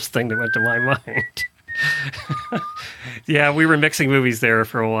the first thing that went to my mind. Yeah, we were mixing movies there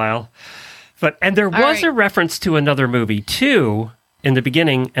for a while. And there was a reference to another movie, too, in the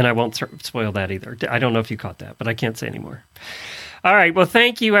beginning, and I won't spoil that either. I don't know if you caught that, but I can't say anymore. All right. Well,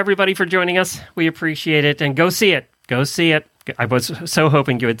 thank you, everybody, for joining us. We appreciate it. And go see it. Go see it. I was so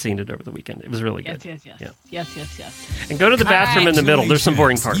hoping you had seen it over the weekend. It was really good. Yes. And go to the bathroom in the middle. There's some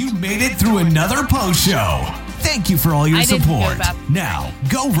boring parts. You made it through another post show. Thank you for all your support. Now,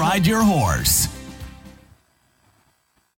 go ride your horse.